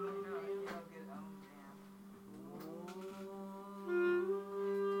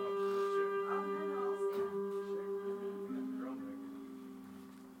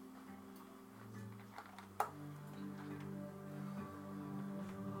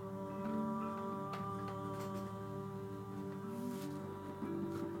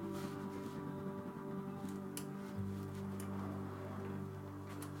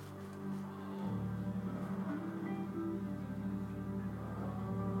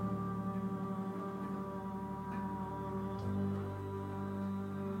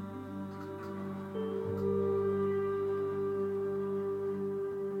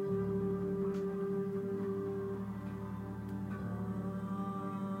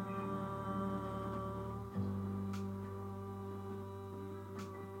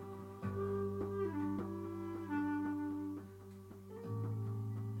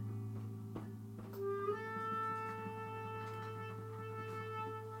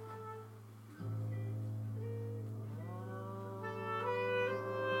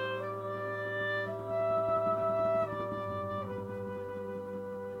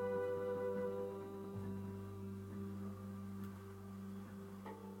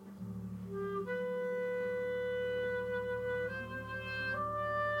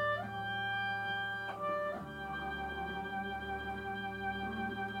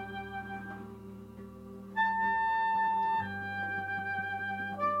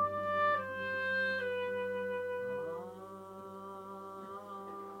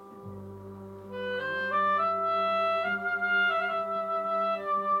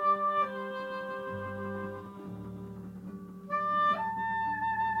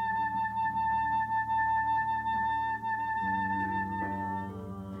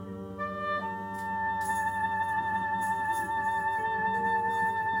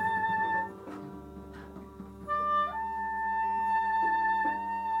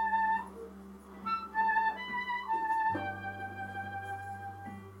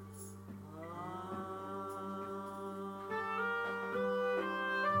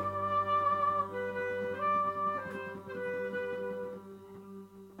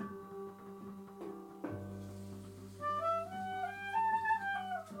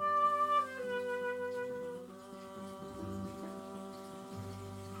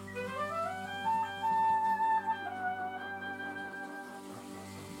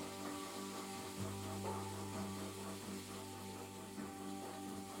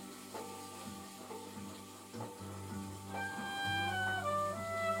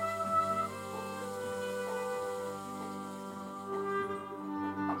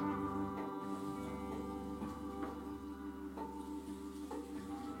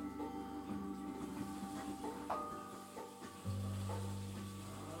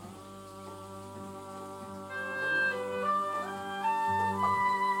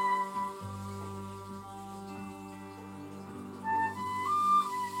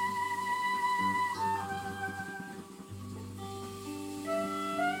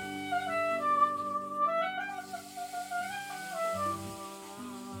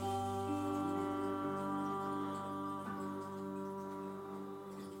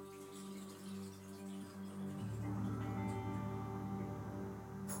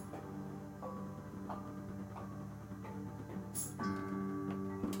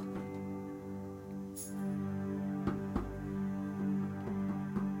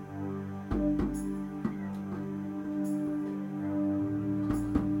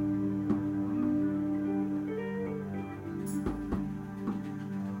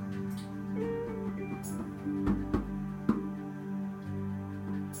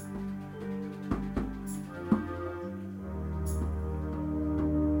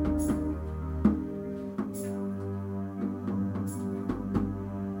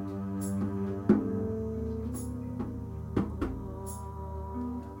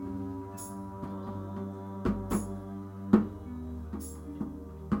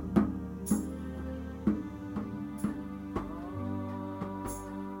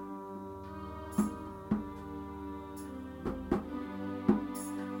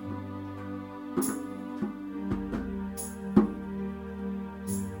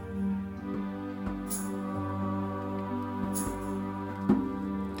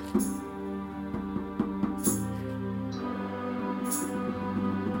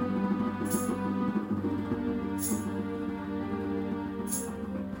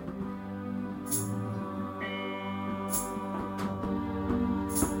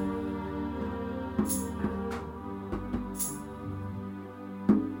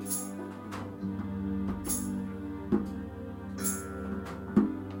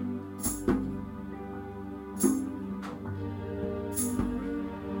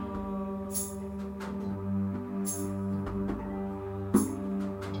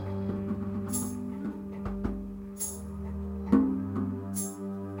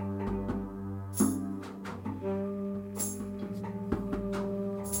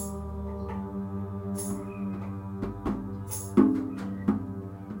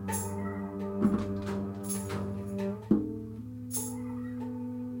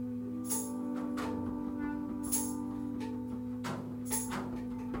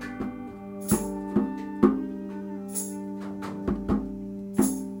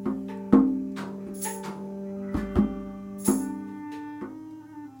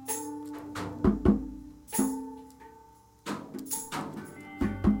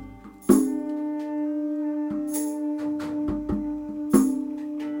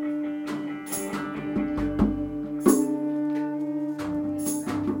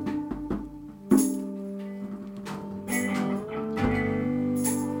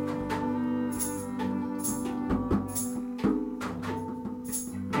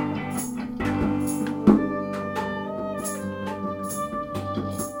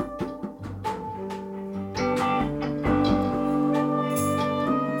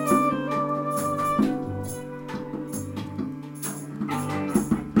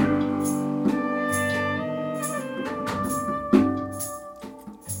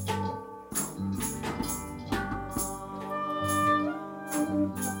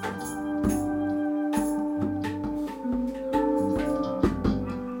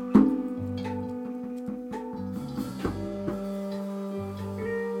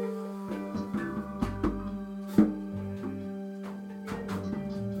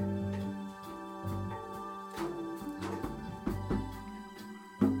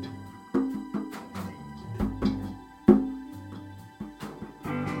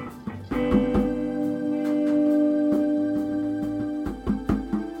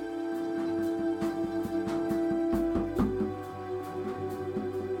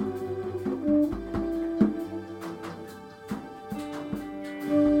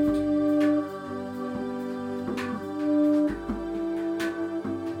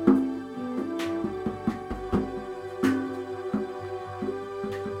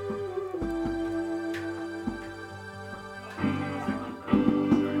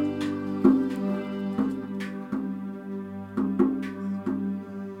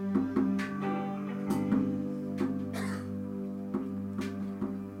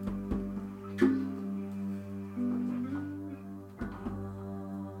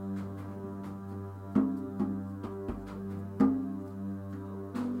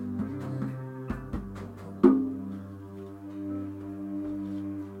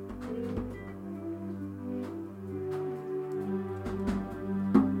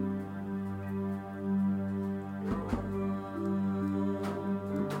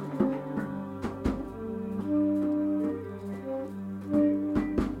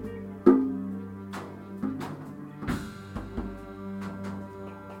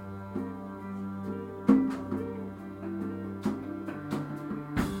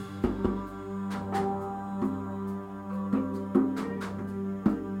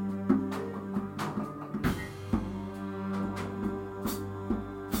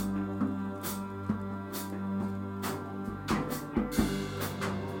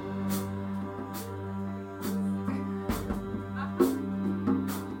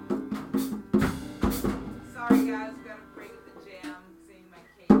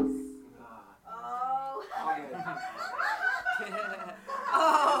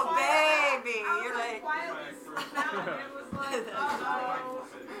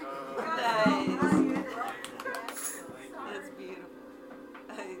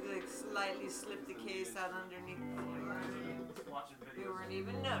 got underneath the floor. Watching We videos. weren't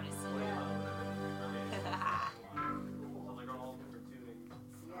even noticing. So they're going all different tunings.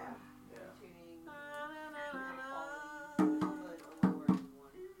 Yeah. Yeah. Tuning.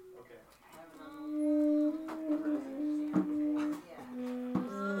 Okay.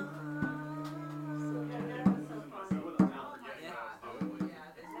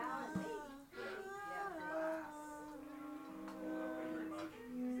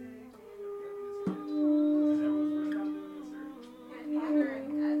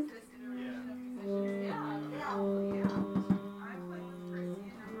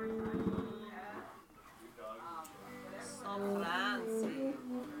 So fancy.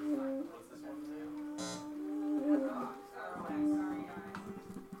 What's this one's name?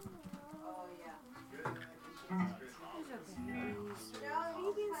 Oh yeah. Good. No,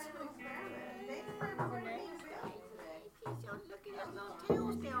 he's kind of experiment. Thanks for being Bill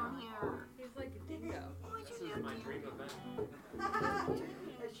today. He's like a dingo. This is my dream event. A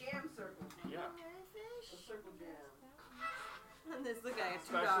jam circle. Yeah. A circle jam. And this the guy with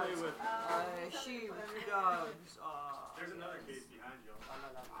two Especially dogs. with. She with two dogs. There's another case behind you.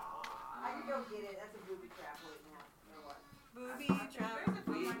 I can go get it. That's a booby trap waiting out. Or what? Booby trap.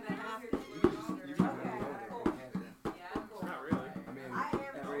 waiting to happen. Not really. I mean, I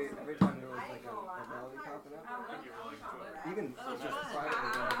am every time there was I like ain't gonna lie. a melody I'm popping up, I think you're willing to it. even Oh, just fun. quietly,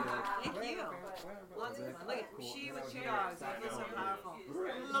 they'll be like, Thank you. Lots of fun. Look at she with two dogs. I feel so powerful.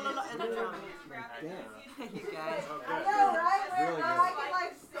 La, la, la, and the drum. damn. You guys. I know, right? Really Where good. I can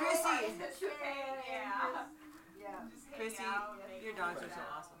like sit Chrissy. in the chair. Yeah. Yeah. Chrissy, your dogs are so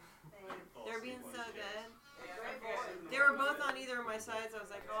awesome. They're being so good. Great boy. They were both on either of my sides. I was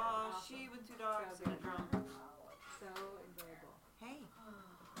like, oh, she with two dogs and a drum. So enjoyable. Hey,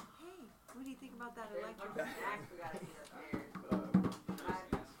 hey, what do you think about that electric? We gotta get upstairs.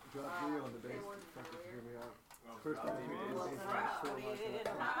 Drop G on the bass, fucking hear me out. First time he made Well, bass it's line not so funny. much that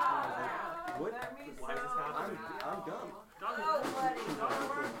I was like, what? Why is this happening? I'm dumb. Oh, buddy.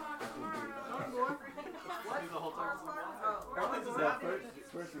 See the whole time. Well,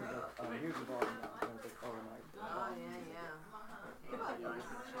 first he was like, here's the volume now. And I was like, oh my Oh, god. yeah, yeah. We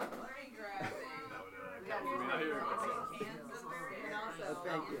gotta do this.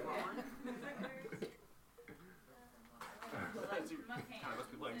 Thank you. I must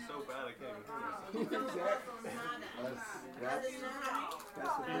be playing so bad I can't even hear Exactly. That's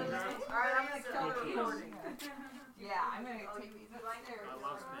what it is. Alright, I'm gonna kill the recording. Yeah, I'm gonna take these upstairs. I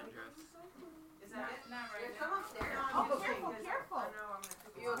love spin dress. Is that it? Not right There's now. some upstairs. Oh, careful, careful.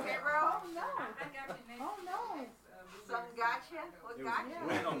 You okay, bro? Oh no. I got your name. Oh no. Something got you? What It got was you?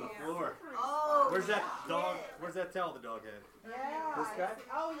 wet on the floor. Oh. Where's that dog? shit. Where's that tail the dog had? Yeah. This guy?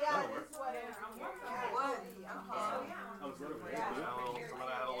 Oh yeah, That'll this one over here. Yeah. What? Oh yeah. I was right over Yeah, there.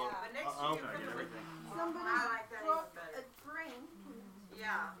 somebody had a little. But next I'll year, get everything. somebody I like that broke even better. a drink.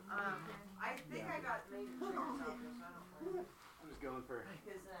 Yeah, I think I got made a triggers out of this. I don't know. I'm just going for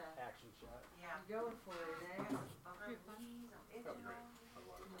Because, action shot. yeah. Going for it, eh? Behind these, I'm That'd be great. itching. I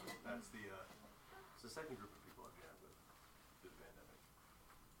love it. That's it's the second group of people I've jammed with through the pandemic.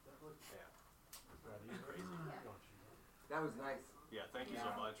 Yeah. Crazy. That was nice. Yeah, thank you so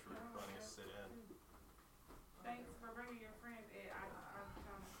much for letting us sit in. Thanks for bringing your friends. I'm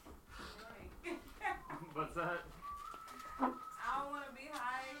trying to. What's that? I don't want to be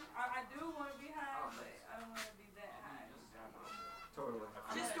high. I do want to be high, but I don't want to be that high. Totally.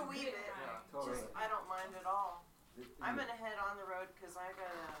 Just a wee bit. Totally. Just, I don't mind at all. I'm gonna head on the road because I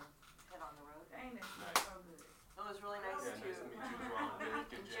gotta head on the road. Ain't it? Nice. So good. It was really nice Yeah, nice to meet you as well.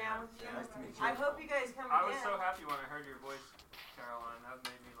 Good jam with you. Nice to meet you. I hope you guys come I was again. so happy when I heard your voice, Caroline. That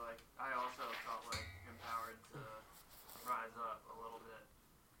made me like. I also felt like empowered to rise up a little bit.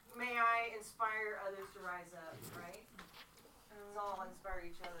 May I inspire others to rise up, right? Let's all inspire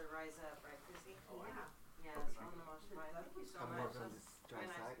each other to rise up, right, Chrissy? Oh, I did. Yes, on the most right. Thank you so I'm much. working on That's this dry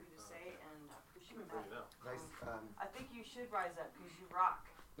very nice side. of you to say, and I appreciate There you that. go. Nice, I think you should rise up because you rock,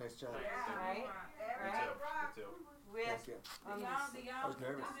 nice job. right? Me Right? too. Me too. With Thank you. Do y'all, do y'all I was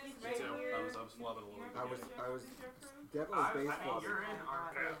nervous. do this Me right too. here? I was flubbing a little bit. I was definitely I baseball. mean, you're in our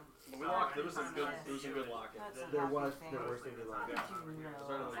group. We locked. There was some good lock-in. There was some good line. Yeah.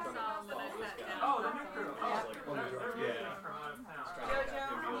 Started like trying to follow this guy. Oh, the new crew. I was like, On the drum. They're yeah. from out of town. Trying to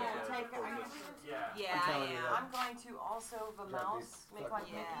make him be Jojo, like take a a- focus. Yeah. Yeah, I'm telling you I am. that. I'm going to also the Drop mouse, these make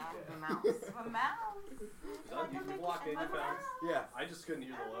fucking- like Yeah. the mouse. A mouse. You locked in, you found. Yeah. I just couldn't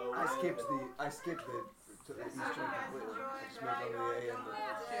hear the low. I skipped the to the East String completely. I just moved on to the A and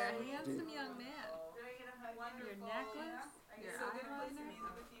the Handsome young man. Your necklace, your So good to play some eyeliner.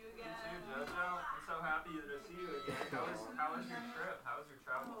 music with you You again. too, Jojo. I'm so happy to see you again. How was your trip? How was your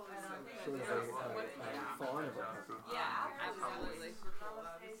travel? as soon as I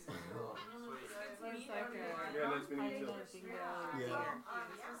too. Yeah.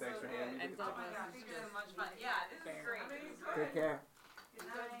 Thanks for having me. And Oh my gosh, you guys are so much fun. Yeah, this is great. This is great. Take care. Good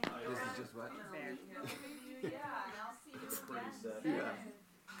night. This is just what? Yeah, and I'll see you It's a pretty again. set. Yeah. Yeah,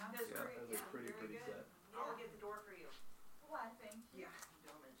 that's a pretty set. I'll get the door for you. Why, thank you. Yeah,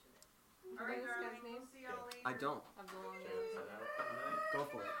 don't mention it. All right, darling, we'll see y'all later. I don't. Go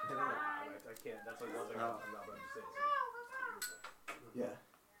for it. Hit it up. I can't. That's like one thing I'm not about to say. Yeah.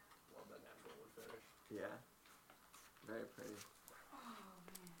 Love that natural wood finish. Yeah. Very pretty. If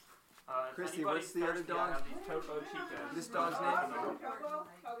Christy, anybody's what's the other thirsty, I dog? have these Topo Chicos. This dog's name?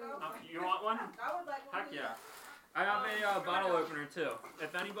 You want one? I would like one. Heck yeah. I have a bottle opener too.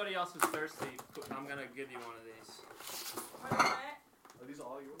 If anybody else is thirsty, I'm gonna give you one of these. Are these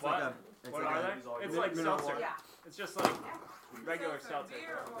all yours? What? It's What like are a- they? It's like mineral seltzer. water. Yeah. It's just like regular seltzer.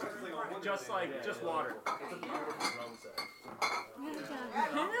 Just like, just water. It's a beautiful drum set.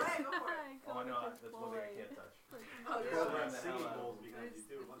 Oh, I know. That's one thing I can't touch. Oh, You're yeah. around the hell out of it. He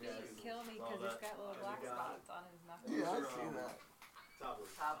would kill me because he's got little black spots on his knuckles. Yeah, I see that.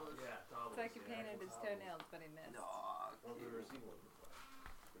 Topless. Topless. Yeah, topless. It's like he painted his toenails, but he missed. Dog. I don't think I've ever seen one before.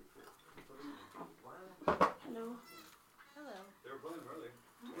 Pretty cool. Hello. Hello. They were playing earlier.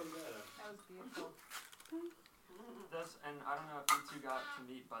 Wasn't bad. That was beautiful. This, and I don't know if you two got to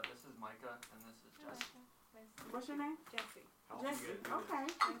meet, but this is Micah and this is Jesse. What's your name? Jesse. Jesse. Okay.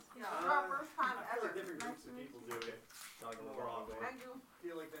 Our first time I feel ever. like different groups of people do it. Talking the wrong way. I do. I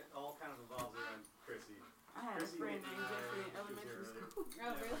feel like that all kind of revolves around Chrissy. I had a Chrissy friend maybe, named Jesse in she was here elementary earlier. school.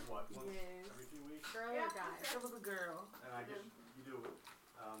 Oh, really? Like what, once Yes. every 2 weeks? Girl or guy? It was a girl. And I guess you do it.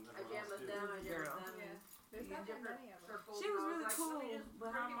 I Everyone jam else with do. them, I jam Girl. with them. Yeah. There's not that many of them. Circles. She was and I really like, cool, let me just but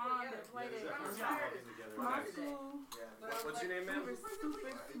bring her people mom together. that played Yeah, it this is in our first time tired. working together. my Right. school. Yeah. What's your name, We ma'am? were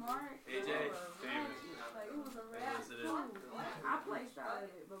stupid smart. AJ. James. Like it was a rap. Yes, it is. I placed out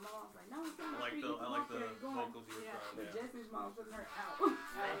of it, but my mom was like, no, it's I not like free. the Come up there and go. vocals you were Yeah. throwing. But Yeah. Jesse's mom took her out.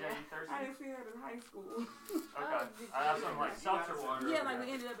 AJ, you thirsty? I didn't see her in high school. Okay. I have some like seltzer water. Yeah, over like we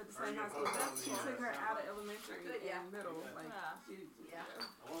here. ended up at the same high school. But she took her out of elementary Good, yeah. and middle. Like Yeah. she, Yeah.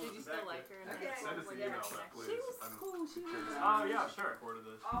 Did you still like her? in Okay. high Send school? us an Yeah. email that, please. she was cool. She was. Oh yeah, sure. Recorded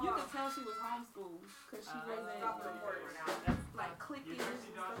this. You could tell she was homeschooled because she wasn't Stop the recording for now. That's like clicking You and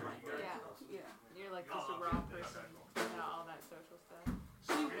thirsty, stuff Josh, or like you good? that. Yeah. Yeah. You're like just a raw person without all that social stuff.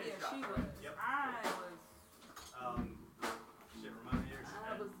 She was. Yep. I Shit, remind me of yours.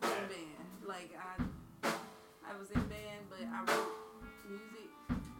 was in band. Like I was in band, but I wrote music